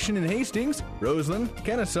protection in Hastings, Roseland,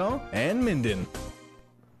 Kennesaw, and Minden.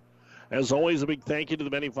 As always, a big thank you to the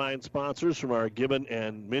many fine sponsors from our Gibbon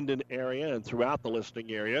and Minden area and throughout the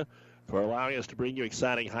listening area for allowing us to bring you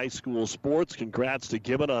exciting high school sports. Congrats to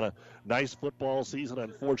Gibbon on a nice football season.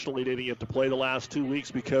 Unfortunately, they didn't get to play the last 2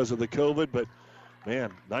 weeks because of the COVID, but,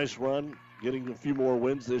 man, nice run, getting a few more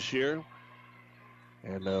wins this year.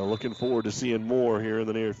 And looking forward to seeing more here in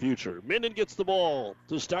the near future. Minden gets the ball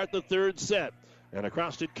to start the third set. And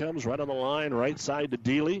across it comes right on the line, right side to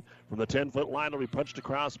Dealey. From the 10-foot line, it'll be punched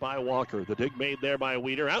across by Walker. The dig made there by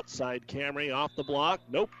Weeder. Outside Camry off the block.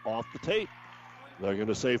 Nope, off the tape. They're going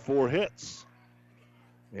to say 4 hits.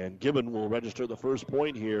 And Gibbon will register the first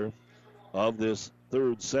point here of this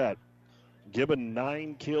third set. Gibbon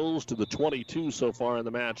 9 kills to the 22 so far in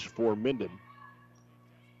the match for Minden.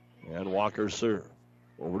 And Walker serve.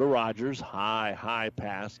 Over to Rogers. High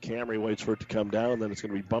pass. Camry waits for it to come down. Then it's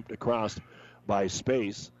going to be bumped across by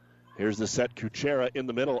Space. Here's the set. Kuchera in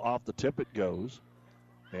the middle. Off the tip it goes.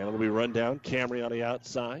 And it'll be run down. Camry on the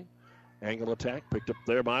outside. Angle attack picked up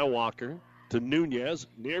there by Walker. to Nunez.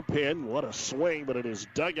 Near pin. What a swing, but it is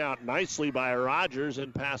dug out nicely by Rogers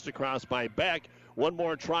and passed across by Beck. One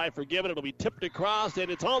more try for Gibbon. It'll be tipped across,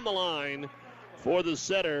 and it's on the line for the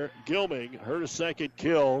setter, Gilming. Her second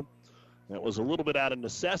kill. That was a little bit out of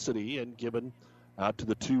necessity, and Gibbon out to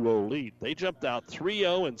the 2-0 lead. They jumped out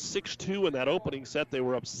 3-0 and 6-2 in that opening set. They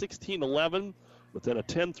were up 16-11, but then a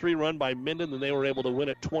 10-3 run by Minden, and they were able to win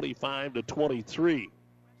it 25-23.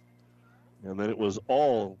 And then it was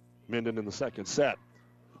all Minden in the second set.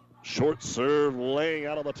 Short serve laying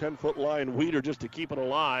out on the 10-foot line. Weeder just to keep it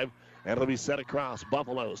alive. And it'll be set across.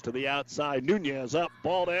 Buffaloes to the outside. Nunez up,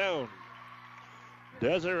 ball down.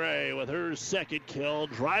 Desiree with her second kill,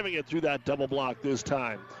 driving it through that double block this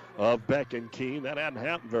time of Beck and Keene. That hadn't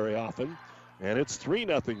happened very often. And it's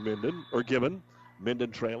 3-0 Minden, or Gibbon. Minden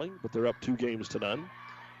trailing, but they're up 2-0.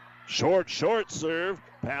 Short serve.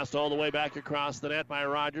 Passed all the way back across the net by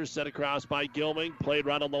Rogers. Set across by Gilming. Played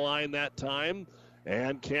right on the line that time.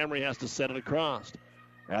 And Camry has to set it across.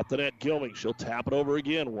 At the net, Gilming. She'll tap it over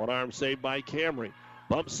again. One arm saved by Camry.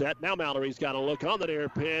 Bump set. Now Mallory's got a look on the near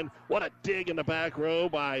pin. What a dig in the back row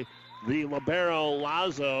by the libero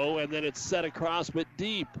Lazo. And then it's set across but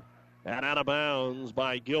deep and out of bounds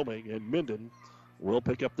by Gilming. And Minden will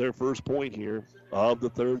pick up their first point here of the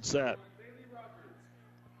third set.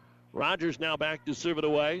 Rogers now back to serve it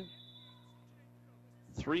away.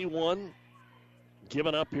 3-1.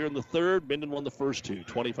 Given up here in the third. Minden won the first two.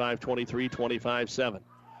 25-23, 25-7.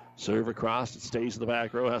 Serve across. It stays in the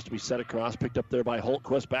back row. Has to be set across. Picked up there by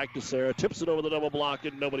Holtquist. Back to Sarah. Tips it over the double block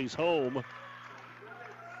and nobody's home.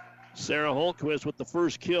 Sarah Holtquist with the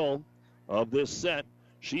first kill of this set.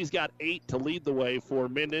 She's got 8 to lead the way for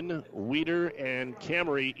Minden. Weeder and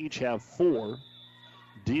Camry each have 4.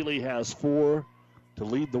 Dealey has 4 to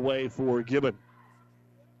lead the way for Gibbon.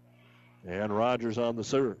 And Rogers on the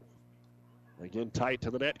serve. Again, tight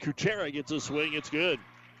to the net. Kuchera gets a swing. It's good.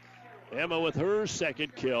 Emma with her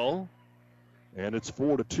second kill. And it's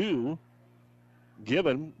 4-2.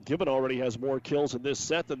 Gibbon already has more kills in this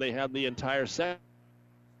set than they had in the entire set.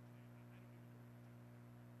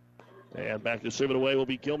 And back to serve it away will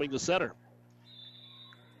be Gilming, the setter.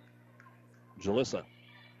 Jalissa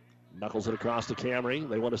knuckles it across to Camry.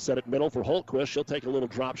 They want to set it middle for Holtquist. She'll take a little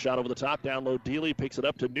drop shot over the top. Down low, Dealey picks it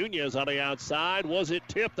up to Nunez on the outside. Was it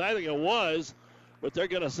tipped? I think it was, but they're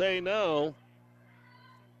going to say no.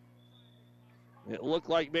 It looked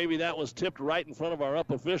like maybe that was tipped right in front of our up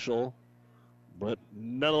official, but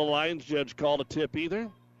none of the lines judge called a tip either.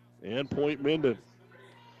 And point Minden.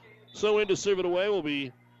 So in to serve it away will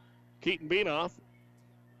be Keaton Beanoff.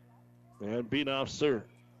 And Beanoff serve.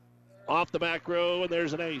 Off the back row, and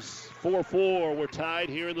there's an ace. 4-4. We're tied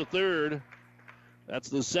here in the third. That's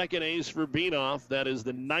the second ace for Beanoff. That is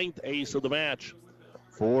the 9th ace of the match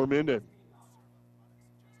for Minden.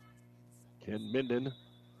 Can Minden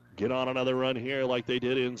get on another run here like they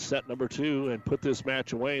did in set number 2 and put this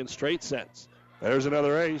match away in straight sets? There's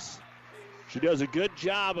another ace. She does a good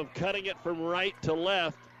job of cutting it from right to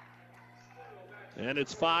left. And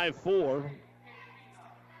it's 5-4.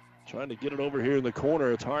 Trying to get it over here in the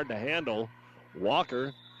corner. It's hard to handle.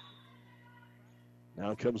 Walker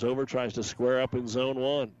now comes over, tries to square up in zone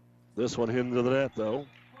 1. This one into the net, though.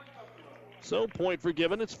 So point for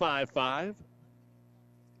Gibbon. It's 5-5.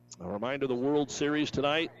 A reminder, the World Series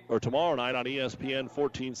tonight, or tomorrow night on ESPN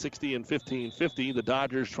 1460 and 1550. The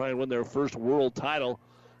Dodgers try and win their first world title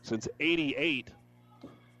since '88.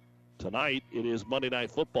 Tonight, it is Monday Night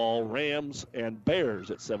Football, Rams and Bears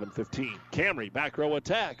at 7:15. Camry, back row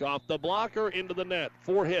attack, off the blocker, into the net.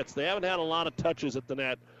 4 hits. They haven't had a lot of touches at the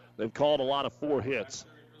net. They've called a lot of 4 hits.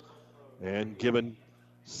 And Gibbon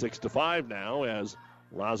 6-5 now as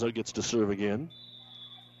Lazo gets to serve again.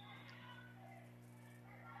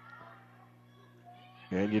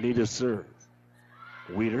 And you need to serve.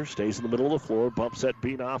 Weeder stays in the middle of the floor. Bump set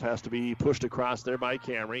Beanoff has to be pushed across there by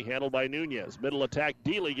Camry. Handled by Nunez. Middle attack,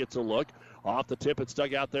 Dealey gets a look. Off the tip, it's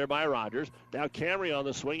dug out there by Rogers. Now Camry on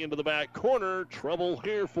the swing into the back corner. Trouble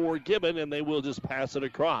here for Gibbon, and they will just pass it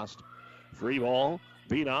across. Free ball.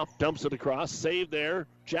 Beanoff dumps it across. Save there.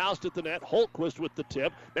 Joust at the net. Holtquist with the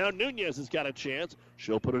tip. Now Nunez has got a chance.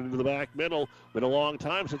 She'll put it into the back middle. Been a long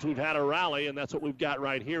time since we've had a rally, and that's what we've got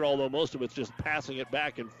right here, although most of it's just passing it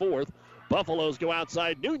back and forth. Buffaloes go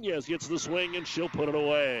outside. Nunez gets the swing, and she'll put it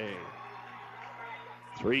away.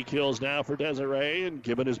 3 kills now for Desiree, and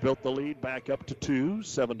Gibbon has built the lead back up to 2,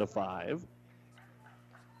 7-5.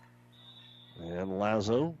 And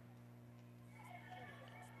Lazo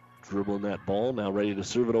dribbling that ball, now ready to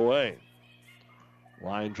serve it away.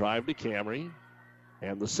 Line drive to Camry.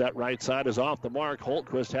 And the set right side is off the mark.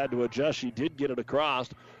 Holtquist had to adjust. She did get it across.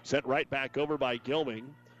 Sent right back over by Gilming.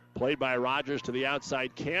 Played by Rogers to the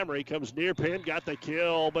outside. Camry comes near pin, got the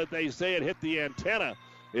kill, but they say it hit the antenna.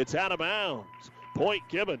 It's out of bounds. Point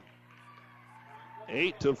Gibbon.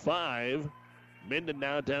 8-5. Minden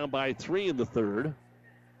now down by 3 in the third.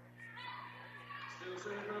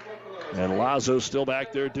 And Lazo's still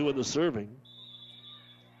back there doing the serving.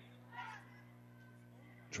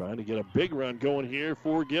 Trying to get a big run going here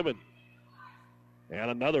for Gibbon. And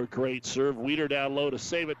another great serve. Weeder down low to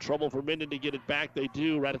save it. Trouble for Minden to get it back. They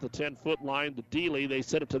do right at the 10-foot line to Dealey. They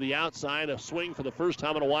set it to the outside. A swing for the first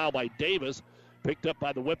time in a while by Davis. Picked up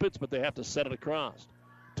by the Whippets, but they have to set it across.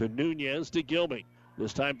 To Nunez to Gilmy.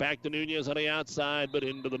 This time back to Nunez on the outside, but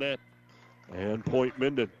into the net. And point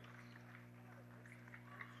Minden.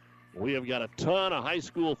 We have got a ton of high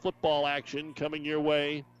school football action coming your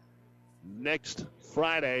way next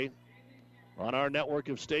Friday on our network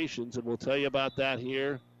of stations, and we'll tell you about that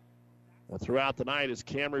here throughout the night as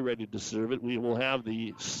Camry ready to serve it. We will have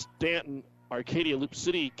the Stanton Arcadia Loop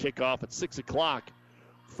City kickoff at 6 o'clock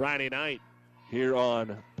Friday night here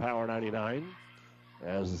on Power 99.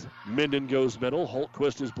 As Minden goes middle,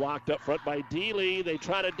 Holtquist is blocked up front by Dealey. They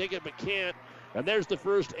try to dig it but can't. And there's the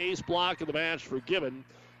first ace block of the match for Gibbon,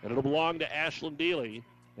 and it'll belong to Ashlyn Dealey.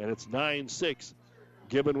 And it's 9-6,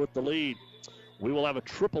 Gibbon with the lead. We will have a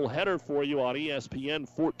triple header for you on ESPN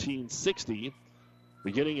 1460,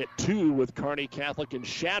 beginning at 2 with Kearney Catholic and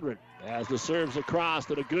Shadron. As the serves across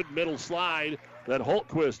and a good middle slide that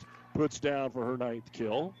Holtquist puts down for her 9th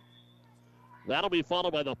kill. That'll be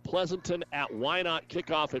followed by the Pleasanton at Wynot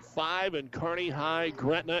kickoff at 5 and Kearney High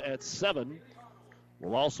Gretna at 7.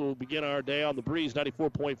 We'll also begin our day on the Breeze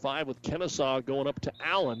 94.5 with Kennesaw going up to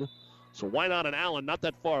Allen. So Wynot and Allen not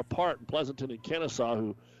that far apart, and Pleasanton and Kennesaw,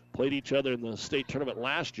 who played each other in the state tournament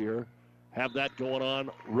last year, have that going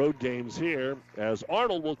on road games here as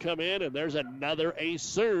Arnold will come in, and there's another ace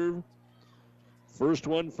serve. First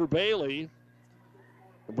one for Bailey,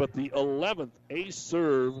 but the 11th ace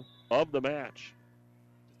serve of the match.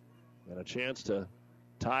 And a chance to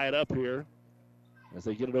tie it up here as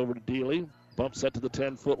they get it over to Dealey. Bump set to the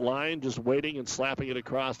 10-foot line, just waiting and slapping it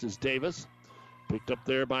across is Davis. Picked up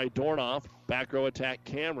there by Dornoff. Back row attack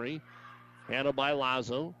Camry. Handled by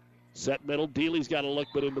Lazo. Set middle. Dealey's got a look,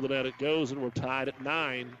 but into the net it goes, and we're tied at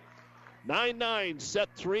 9. 9-9, set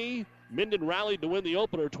 3. Minden rallied to win the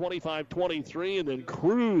opener 25-23 and then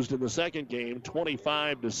cruised in the second game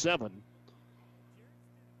 25-7.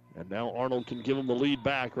 And now Arnold can give them the lead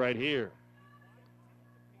back right here.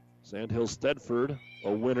 Sandhill Stedford,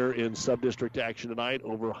 a winner in sub-district action tonight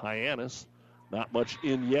over Hyannis. Not much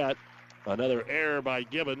in yet. Another error by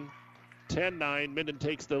Gibbon. 10-9, Minden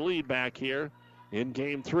takes the lead back here in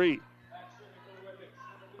game 3.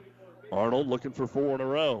 Arnold looking for 4 in a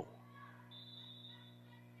row.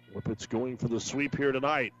 Whippets going for the sweep here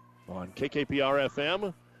tonight on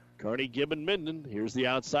KKPR-FM. Kearney, Gibbon, Minden. Here's the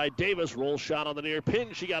outside. Davis, roll shot on the near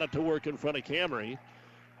pin. She got it to work in front of Camry.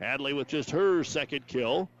 Hadley with just her second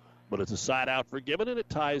kill, but it's a side out for Gibbon, and it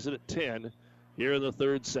ties it at 10 here in the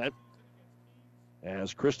third set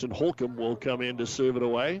as Kristen Holcomb will come in to serve it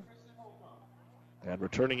away. And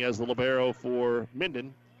returning as the libero for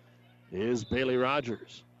Minden is Bailey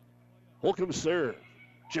Rogers. Holcomb serve.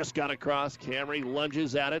 Just got across. Camry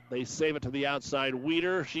lunges at it. They save it to the outside.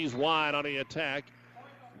 Weeder, she's wide on the attack.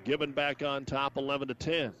 Gibbon back on top,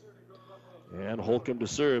 11-10. And Holcomb to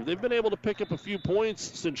serve. They've been able to pick up a few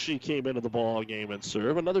points since she came into the ball game and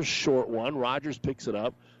serve. Another short one. Rogers picks it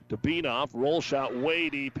up to Beanoff. Roll shot way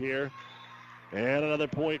deep here. And another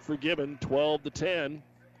point for Gibbon, 12-10.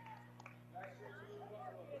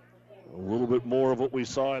 A little bit more of what we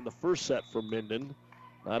saw in the first set from Minden.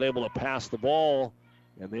 Not able to pass the ball,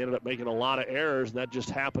 and they ended up making a lot of errors, and that just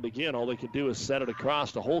happened again. All they could do is set it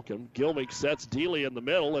across to Holcomb. Gilmick sets Dealey in the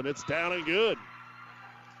middle, and it's down and good.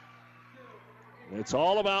 It's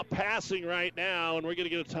all about passing right now, and we're going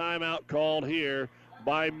to get a timeout called here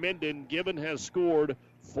by Minden. Gibbon has scored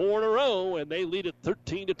 4 in a row, and they lead it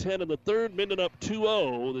 13-10 in the third. Minden up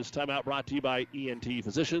 2-0. This timeout brought to you by ENT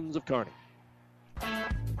Physicians of Kearney.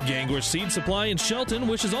 Gangwish Seed Supply in Shelton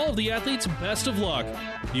wishes all of the athletes best of luck.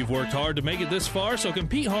 You've worked hard to make it this far, so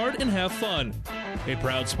compete hard and have fun. A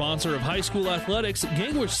proud sponsor of high school athletics,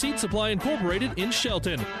 Gangwish Seed Supply Incorporated in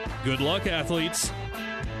Shelton. Good luck, athletes.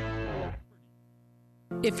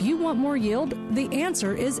 If you want more yield, the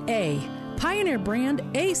answer is A. Pioneer brand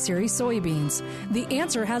A-Series soybeans. The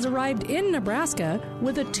answer has arrived in Nebraska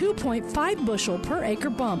with a 2.5 bushel per acre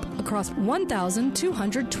bump across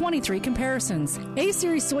 1,223 comparisons.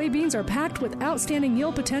 A-Series soybeans are packed with outstanding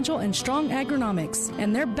yield potential and strong agronomics,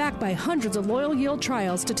 and they're backed by hundreds of loyal yield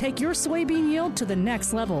trials to take your soybean yield to the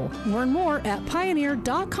next level. Learn more at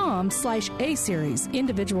pioneer.com/A-Series.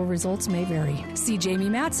 Individual results may vary. See Jamie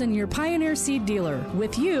Matson, your Pioneer seed dealer,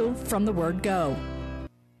 with you from the word go.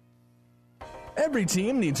 Every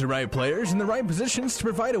team needs the right players in the right positions to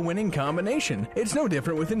provide a winning combination. It's no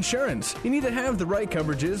different with insurance. You need to have the right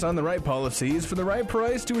coverages on the right policies for the right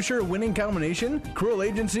price to assure a winning combination. Kroll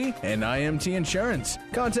Agency and IMT Insurance.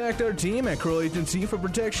 Contact our team at Kroll Agency for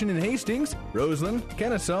protection in Hastings, Roseland,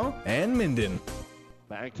 Kennesaw, and Minden.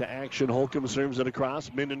 Back to action. Holcomb serves it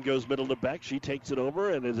across. Minden goes middle to Beck. She takes it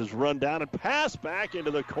over, and it is run down and passed back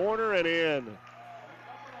into the corner and in.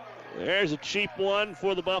 There's a cheap one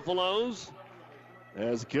for the Buffaloes,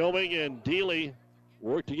 as Gilbing and Dealey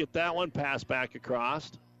work to get that one passed back across.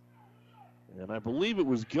 And I believe it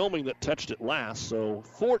was Gilbing that touched it last, so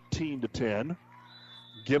 14-10.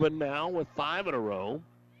 Gibbon now with 5 in a row.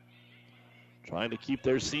 Trying to keep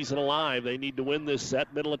their season alive. They need to win this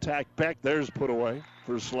set. Middle attack Beck. There's put away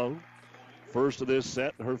for Sloan. First of this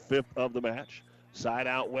set, her 5th of the match. Side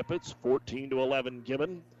out Whippets, 14-11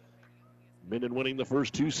 Gibbon. Minden winning the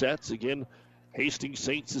first 2 sets. Again, Hastings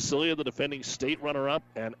St. Cecilia, the defending state runner-up,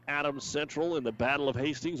 and Adams Central in the Battle of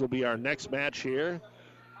Hastings will be our next match here.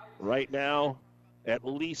 Right now, at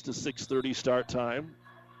least a 6:30 start time,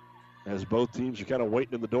 as both teams are kind of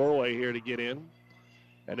waiting in the doorway here to get in.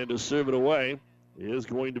 And then to serve it away is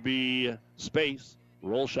going to be Space.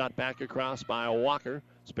 Roll shot back across by Walker.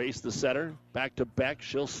 Space the setter. Back to Beck.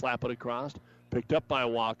 She'll slap it across. Picked up by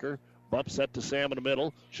Walker. Bump set to Sam in the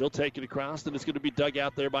middle. She'll take it across, and it's going to be dug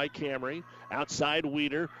out there by Camry. Outside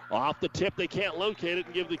Weeder. Off the tip. They can't locate it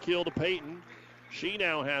and give the kill to Peyton. She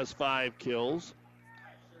now has 5 kills.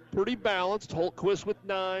 Pretty balanced. Holtquist with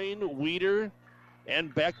 9. Weeder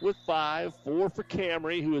and Beck with 5. 4 for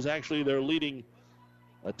Camry, who is actually their leading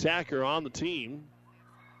attacker on the team.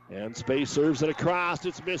 And Space serves it across.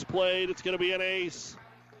 It's misplayed. It's going to be an ace.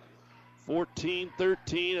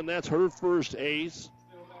 14-13, and that's her first ace.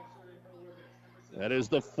 That is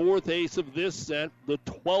the 4th ace of this set, the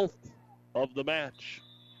 12th of the match.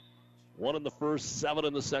 1 in the first, 7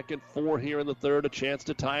 in the second, 4 here in the third. A chance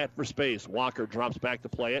to tie it for Space. Walker drops back to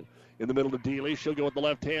play it. In the middle to Dealey. She'll go with the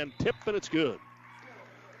left hand tip, and it's good.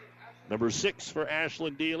 Number 6 for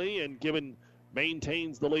Ashlyn Dealey, and Gibbon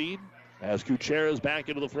maintains the lead as Kuchera's back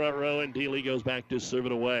into the front row, and Dealey goes back to serve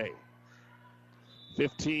it away.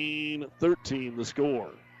 15-13 the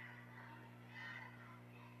score.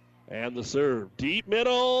 And the serve. Deep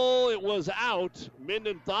middle. It was out.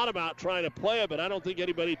 Minden thought about trying to play it, but I don't think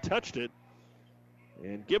anybody touched it.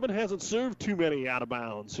 And Gibbon hasn't served too many out of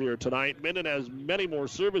bounds here tonight. Minden has many more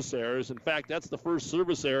service errors. In fact, that's the first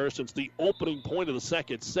service error since the opening point of the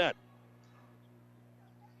second set.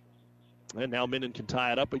 And now Minden can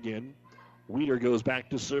tie it up again. Weeder goes back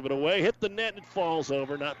to serve it away. Hit the net and it falls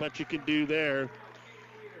over. Not much you can do there.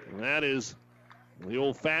 And that is the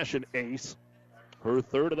old-fashioned ace. Her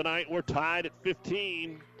 3rd of the night. We're tied at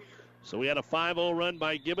 15. So we had a 5-0 run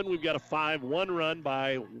by Gibbon. We've got a 5-1 run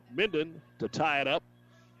by Minden to tie it up.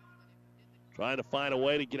 Trying to find a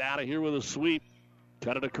way to get out of here with a sweep.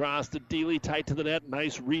 Cut it across to Dealey, tight to the net.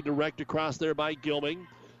 Nice redirect across there by Gilbing.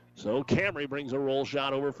 So Camry brings a roll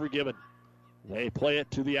shot over for Gibbon. They play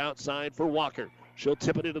it to the outside for Walker. She'll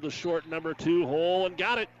tip it into the short number 2 hole and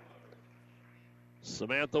got it.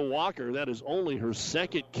 Samantha Walker, that is only her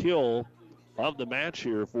 2nd kill of the match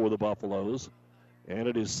here for the Buffaloes. And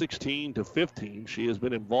it is 16-15. She has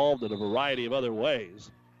been involved in a variety of other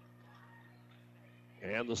ways.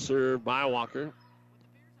 And the serve by Walker.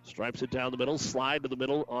 Stripes it down the middle. Slide to the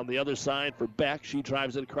middle on the other side for Beck. She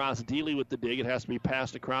drives it across. Dealey with the dig. It has to be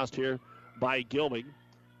passed across here by Gilbing.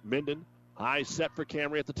 Minden. High set for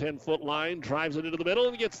Camry at the 10-foot line. Drives it into the middle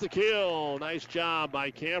and gets the kill. Nice job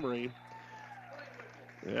by Camry.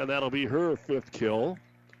 And that'll be her 5th kill.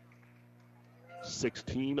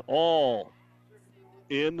 16 all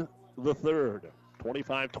in the third.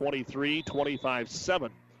 25-23, 25-7.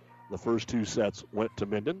 The first 2 sets went to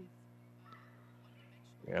Minden.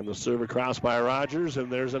 And the serve across by Rogers,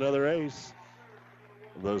 and there's another ace.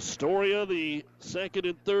 The story of the 2nd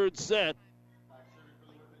and 3rd set.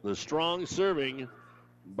 The strong serving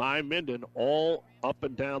by Minden all up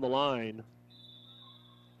and down the line.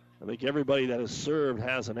 I think everybody that has served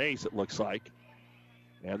has an ace, it looks like.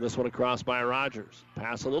 And this one across by Rogers.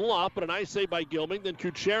 Pass a little off, but a nice save by Gilbing. Then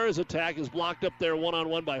Kuchera's attack is blocked up there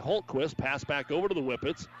one-on-one by Holtquist. Pass back over to the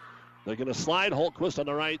Whippets. They're going to slide Holtquist on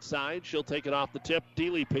the right side. She'll take it off the tip.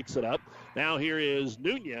 Deely picks it up. Now here is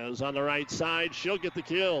Nunez on the right side. She'll get the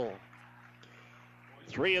kill.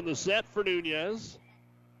 3 in the set for Nunez.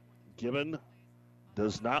 Gibbon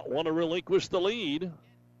does not want to relinquish the lead.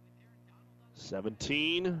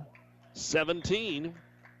 17-17.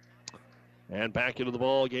 And back into the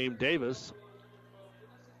ball game, Davis.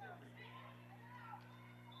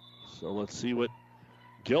 So let's see what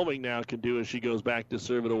Gilming now can do as she goes back to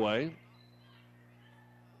serve it away.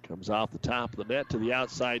 Comes off the top of the net to the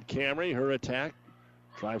outside. Camry, her attack.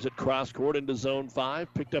 Drives it cross court into zone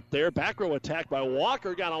 5. Picked up there. Back row attack by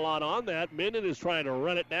Walker. Got a lot on that. Minden is trying to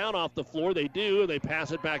run it down off the floor. They do. They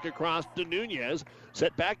pass it back across to Nunez.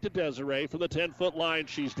 Set back to Desiree from the 10-foot line.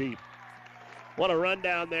 She's deep. What a run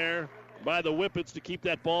down there by the Whippets to keep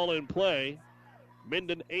that ball in play.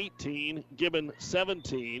 Minden 18, Gibbon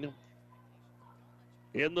 17.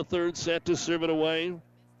 In the third set to serve it away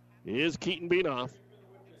is Keaton Beanoff.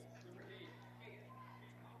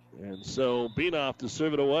 And so Beanoff to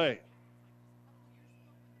serve it away.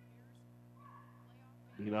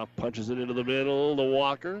 Beanoff punches it into the middle to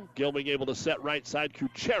Walker. Gilming able to set right side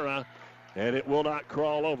Kuchera, and it will not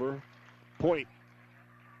crawl over. Point.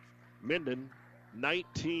 Minden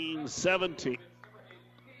 19-17.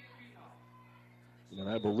 And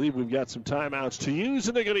I believe we've got some timeouts to use,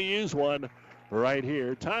 and they're going to use one right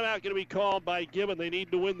here. Timeout going to be called by Gibbon. They need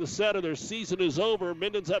to win the set or their season is over.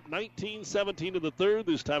 Minden's up 19-17 in the third.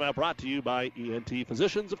 This timeout brought to you by ENT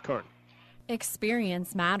Physicians of Kearney.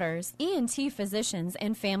 Experience matters. ENT Physicians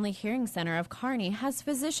and Family Hearing Center of Kearney has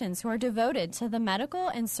physicians who are devoted to the medical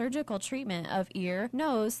and surgical treatment of ear,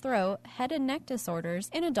 nose, throat, head and neck disorders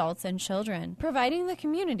in adults and children, providing the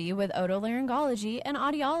community with otolaryngology and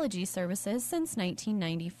audiology services since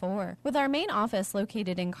 1994. With our main office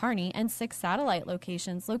located in Kearney and 6 satellite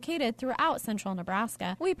locations located throughout central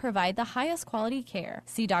Nebraska, we provide the highest quality care.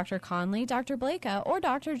 See Dr. Conley, Dr. Blaka, or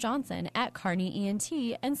Dr. Johnson at Kearney ENT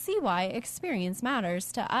and see why experience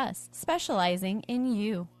matters to us, specializing in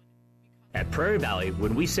you. At Prairie Valley,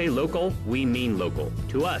 when we say local, we mean local.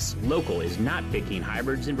 To us, local is not picking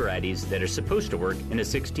hybrids and varieties that are supposed to work in a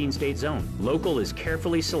 16-state zone. Local is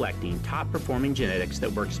carefully selecting top-performing genetics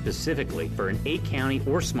that work specifically for an 8-county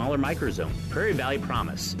or smaller microzone. Prairie Valley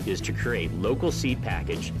Promise is to create local seed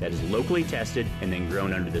package that is locally tested and then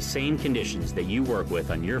grown under the same conditions that you work with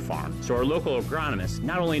on your farm. So our local agronomists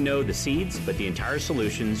not only know the seeds, but the entire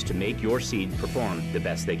solutions to make your seed perform the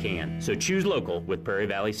best they can. So choose local with Prairie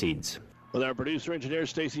Valley Seeds. With our producer-engineer,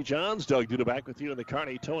 Stacy Johns, Doug Duda back with you in the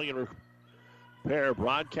Kearney Towing and Repair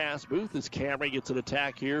broadcast booth as Camry gets an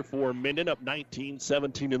attack here for Minden, up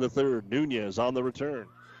 19-17 in the third. Nunez on the return.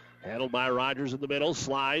 Handled by Rogers in the middle.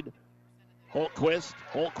 Slide. Holtquist.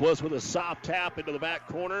 Holtquist with a soft tap into the back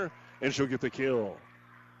corner, and she'll get the kill.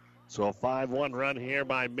 So a 5-1 run here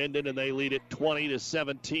by Minden, and they lead it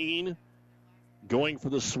 20-17. Going for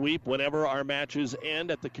the sweep whenever our matches end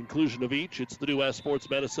at the conclusion of each. It's the New West Sports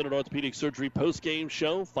Medicine and Orthopedic Surgery post-game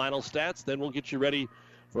show. Final stats, then we'll get you ready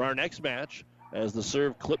for our next match as the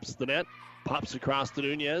serve clips the net, pops across to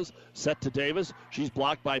Nunez, set to Davis. She's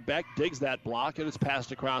blocked by Beck, digs that block, and it's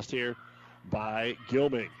passed across here by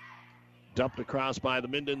Gilming. Dumped across by the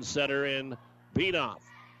Minden setter in Beanoff.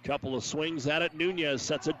 Couple of swings at it. Nunez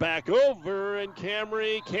sets it back over, and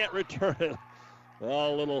Camry can't return it.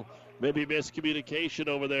 Oh, a little maybe miscommunication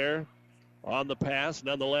over there on the pass.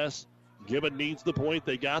 Nonetheless, Gibbon needs the point.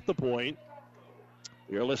 They got the point.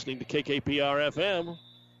 You're listening to KKPR FM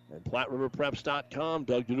and PlatteRiverPreps.com.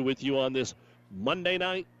 Doug Duda with you on this Monday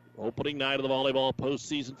night, opening night of the volleyball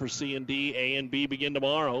postseason for C&D. A and B begin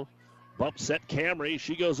tomorrow. Bump set Camry.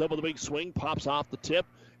 She goes up with a big swing, pops off the tip,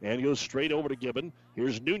 and goes straight over to Gibbon.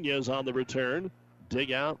 Here's Nunez on the return.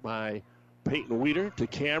 Dig out by Peyton Weeder to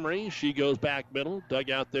Camry. She goes back middle. Dug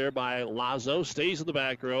out there by Lazo. Stays in the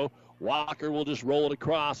back row. Walker will just roll it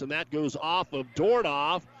across, and that goes off of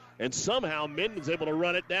Dornoff. And somehow Minden's able to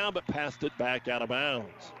run it down, but passed it back out of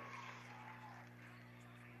bounds.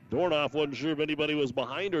 Dornoff wasn't sure if anybody was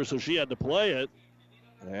behind her, so she had to play it.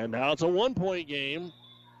 And now it's a 1-point game.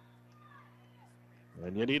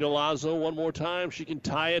 And Yanita Lazo one more time. She can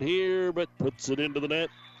tie it here, but puts it into the net.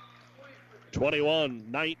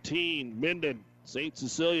 21-19, Minden. St.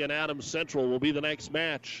 Cecilia and Adams Central will be the next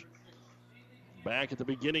match. Back at the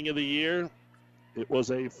beginning of the year, it was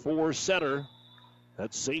a 4-setter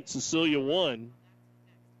that St. Cecilia won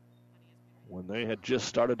when they had just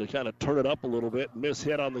started to kind of turn it up a little bit. Miss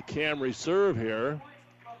hit on the Camry serve here.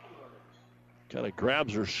 Kind of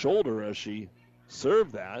grabs her shoulder as she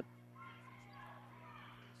served that.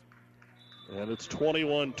 And it's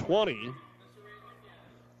 21-20.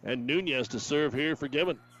 And Nunez to serve here for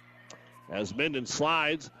Gibbon. As Minden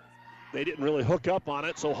slides, they didn't really hook up on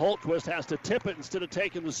it, so Holtquist has to tip it instead of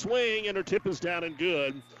taking the swing, and her tip is down and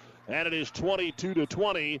good. And it is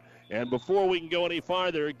 22-20. And before we can go any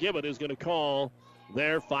farther, Gibbon is going to call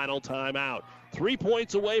their final timeout. 3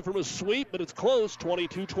 points away from a sweep, but it's close.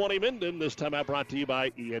 22-20 Minden. This timeout brought to you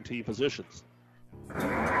by ENT Physicians. Oh,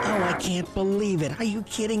 I can't believe it. Are you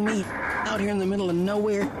kidding me? Out here in the middle of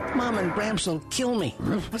nowhere, Mom and Gramps will kill me.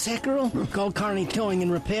 What's that, girl? Call Kearney Towing and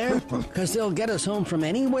Repair? Because they'll get us home from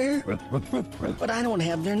anywhere? But I don't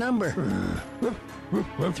have their number.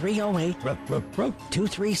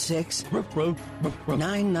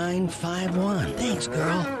 308-236-9951. Thanks,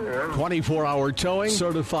 girl. 24-hour towing,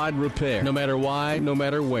 certified repair. No matter why, no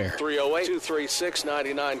matter where.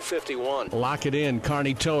 308-236-9951. Lock it in,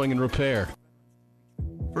 Kearney Towing and Repair.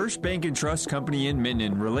 First Bank and Trust Company in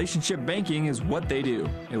Minden. Relationship banking is what they do.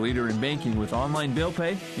 A leader in banking with online bill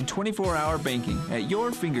pay and 24-hour banking at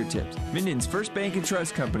your fingertips. Minden's First Bank and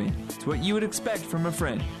Trust Company. It's what you would expect from a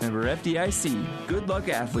friend. Member FDIC. Good luck,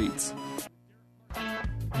 athletes.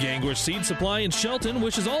 Gangwish Seed Supply in Shelton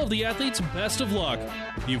wishes all of the athletes best of luck.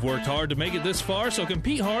 You've worked hard to make it this far, so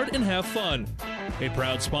compete hard and have fun. A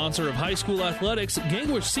proud sponsor of high school athletics,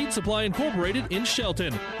 Gangwish Seed Supply Incorporated in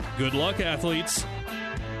Shelton. Good luck, athletes.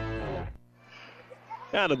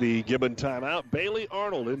 Out of the Gibbon timeout, Bailey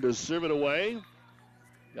Arnold in to serve it away.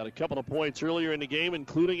 Got a couple of points earlier in the game,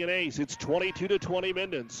 including an ace. It's 22-20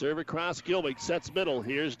 Minden. Serve across Gilmick, sets middle.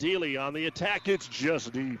 Here's Dealey on the attack. It's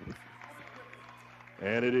just deep.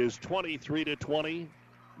 And it is 23-20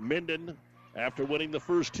 Minden after winning the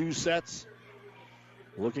first two sets.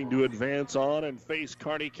 Looking to advance on and face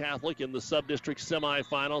Kearney Catholic in the sub-district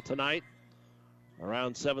semifinal tonight.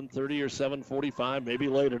 Around 7:30 or 7:45, maybe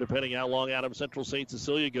later, depending how long Adams Central St.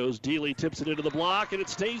 Cecilia goes. Dealey tips it into the block, and it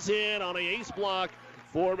stays in on an ace block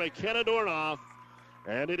for McKenna Dornoff.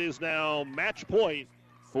 And it is now match point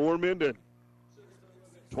for Minden.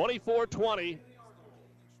 24-20.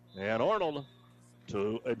 And Arnold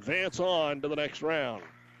to advance on to the next round.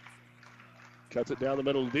 Cuts it down the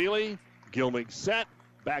middle to Dealey. Gilmig set.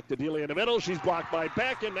 Back to Dealey in the middle. She's blocked by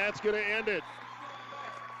Beck, and that's going to end it.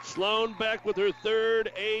 Sloan Beck with her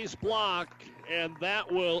third ace block, and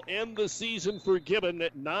that will end the season for Gibbon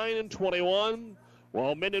at 9-21,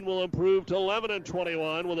 while Minden will improve to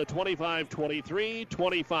 11-21 with a 25-23,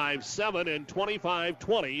 25-7, and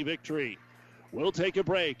 25-20 victory. We'll take a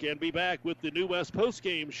break and be back with the New West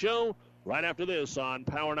postgame show right after this on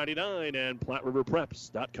Power 99 and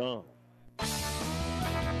PlatteRiverPreps.com.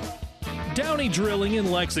 Downey Drilling in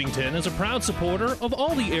Lexington is a proud supporter of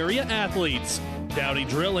all the area athletes. Downey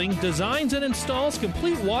Drilling designs and installs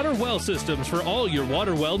complete water well systems for all your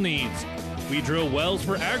water well needs. We drill wells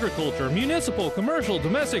for agriculture, municipal, commercial,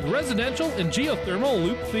 domestic, residential, and geothermal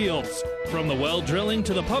loop fields. From the well drilling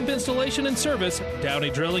to the pump installation and service,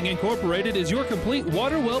 Downey Drilling Incorporated is your complete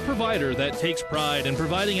water well provider that takes pride in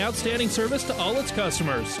providing outstanding service to all its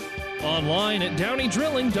customers. Online at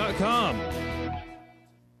downeydrilling.com.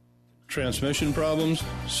 Transmission problems,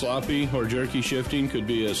 sloppy or jerky shifting could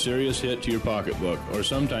be a serious hit to your pocketbook, or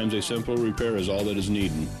sometimes a simple repair is all that is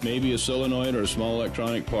needed. Maybe a solenoid or a small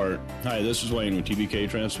electronic part. Hi, this is Wayne with TBK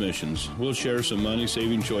Transmissions. We'll share some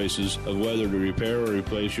money-saving choices of whether to repair or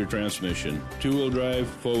replace your transmission. Two-wheel drive,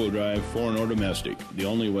 four-wheel drive, foreign or domestic. The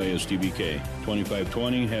only way is TBK.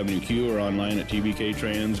 2520 Avenue Q or online at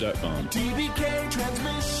tbktrans.com. TBK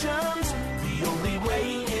Transmissions, the only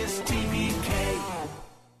way is TBK.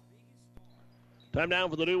 Time now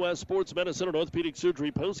for the New West Sports Medicine and Orthopedic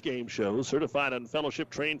Surgery postgame show. Certified and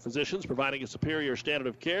fellowship-trained physicians providing a superior standard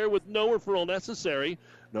of care with no referral necessary.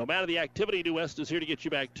 No matter the activity, New West is here to get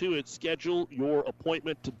you back to it. Schedule your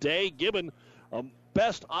appointment today. Gibbon,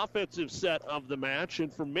 best offensive set of the match,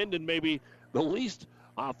 and for Minden, maybe the least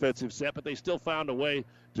offensive set, but they still found a way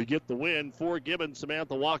to get the win. For Gibbon,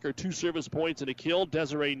 Samantha Walker, 2 service points and a kill.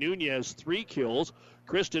 Desiree Nunez, 3 kills.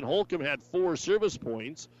 Kristen Holcomb had 4 service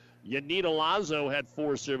points. Yanita Lazo had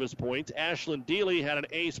 4 service points. Ashlyn Dealey had an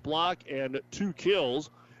ace block and 2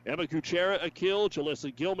 kills. Emma Kuchera a kill.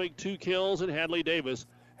 Jalissa Gilmig 2 kills. And Hadley Davis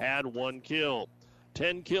had 1 kill.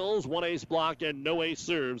 10 kills, 1 ace block, and no ace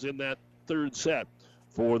serves in that third set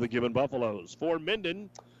for the Gibbon Buffaloes. For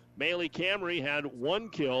Minden, Maylee Camry had 1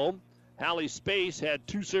 kill. Hallie Space had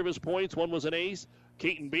 2 service points. 1 was an ace.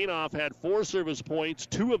 Keaton Beanoff had 4 service points.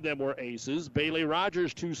 2 of them were aces. Bailey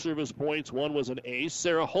Rogers, 2 service points. 1 was an ace.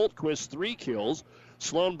 Sarah Holtquist, 3 kills.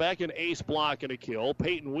 Sloan Beck, an ace block and a kill.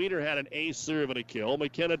 Peyton Weeder had an ace serve and a kill.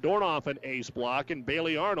 McKenna Dornoff, an ace block. And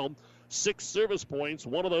Bailey Arnold, 6 service points.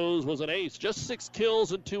 1 of those was an ace. Just 6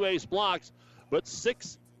 kills and 2 ace blocks, but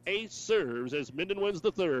 6 ace serves as Minden wins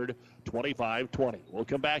the third, 25-20. We'll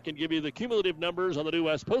come back and give you the cumulative numbers on the New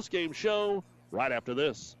West postgame show right after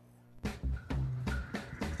this.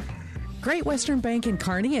 Great Western Bank in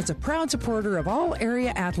Kearney is a proud supporter of all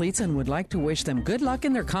area athletes and would like to wish them good luck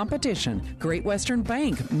in their competition. Great Western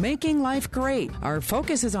Bank, making life great. Our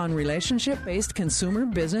focus is on relationship-based consumer,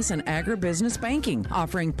 business, and agribusiness banking,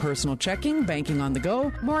 offering personal checking, banking on the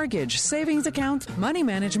go, mortgage, savings accounts, money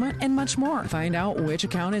management, and much more. Find out which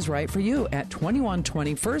account is right for you at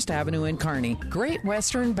 2120 First Avenue in Kearney. Great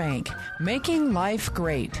Western Bank, making life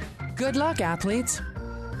great. Good luck, athletes.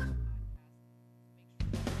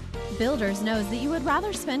 Builders knows that you would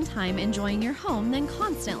rather spend time enjoying your home than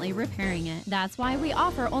constantly repairing it. That's why we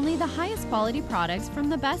offer only the highest quality products from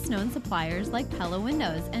the best known suppliers like Pella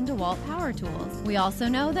Windows and DeWalt Power Tools. We also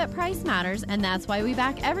know that price matters, and that's why we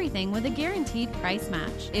back everything with a guaranteed price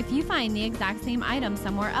match. If you find the exact same item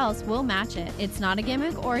somewhere else, we'll match it. It's not a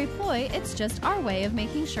gimmick or a ploy, it's just our way of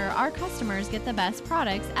making sure our customers get the best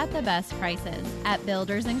products at the best prices. At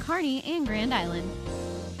Builders in Kearney and Grand Island.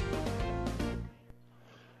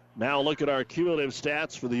 Now look at our cumulative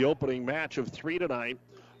stats for the opening match of 3 tonight.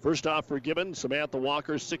 First off for Gibbon, Samantha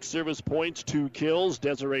Walker, 6 service points, 2 kills.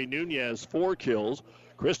 Desiree Nunez, 4 kills.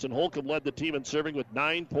 Kristen Holcomb led the team in serving with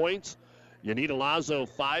 9 points. Yanita Lazo,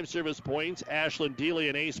 5 service points. Ashlyn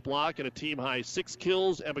Dealey, an ace block and a team-high 6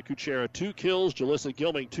 kills. Emma Kuchera, 2 kills. Jalissa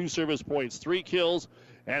Gilming, 2 service points, 3 kills.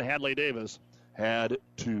 And Hadley Davis had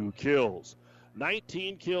 2 kills.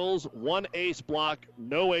 19 kills, 1 ace block,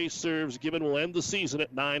 no ace serves. Gibbon will end the season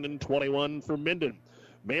at 9-21 for Minden.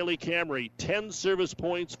 Maylee Camry, 10 service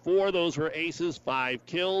points, 4 of those were aces, 5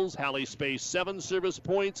 kills. Hallie Space, 7 service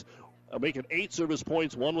points, making 8 service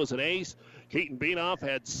points, 1 was an ace. Keaton Beanoff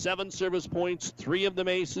had 7 service points, 3 of them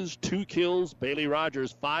aces, 2 kills. Bailey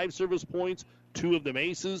Rogers, 5 service points, 2 of them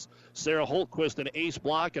aces. Sarah Holtquist, an ace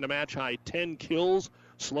block and a match-high 10 kills.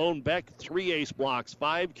 Sloan Beck, 3 ace blocks,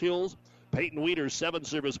 5 kills. Peyton Wieters, 7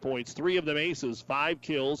 service points, 3 of them aces, 5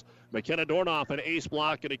 kills. McKenna Dornoff, an ace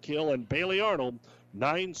block and a kill. And Bailey Arnold,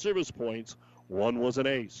 9 service points, 1 was an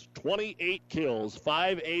ace. 28 kills,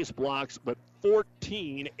 5 ace blocks, but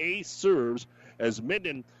 14 ace serves as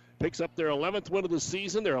Minden picks up their 11th win of the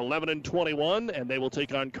season. They're 11-21, and they will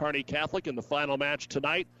take on Kearney Catholic in the final match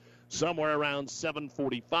tonight, somewhere around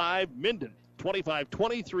 7:45. Minden,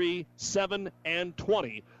 25-23,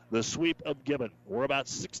 7-20. The sweep of Gibbon. We're about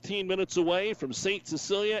 16 minutes away from St.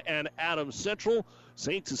 Cecilia and Adams Central.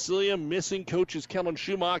 St. Cecilia missing coaches Kellen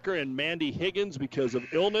Schumacher and Mandy Higgins because of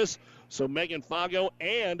illness. So Megan Fago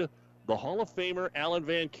and the Hall of Famer Alan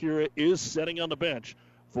Van Cura is sitting on the bench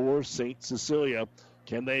for St. Cecilia.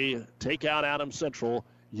 Can they take out Adams Central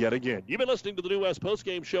yet again? You've been listening to the New West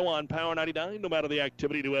postgame show on Power 99. No matter the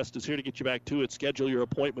activity, New West is here to get you back to it. Schedule your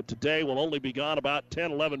appointment today. We'll only be gone about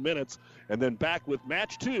 10, 11 minutes, and then back with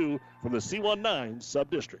match 2 from the C19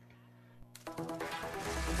 sub-district.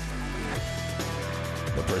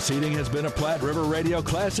 The proceeding has been a Platte River Radio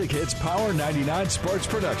Classic Hits Power 99 sports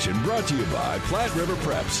production brought to you by Platte River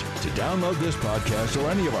Preps. To download this podcast or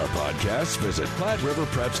any of our podcasts, visit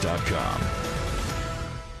PlatteRiverPreps.com.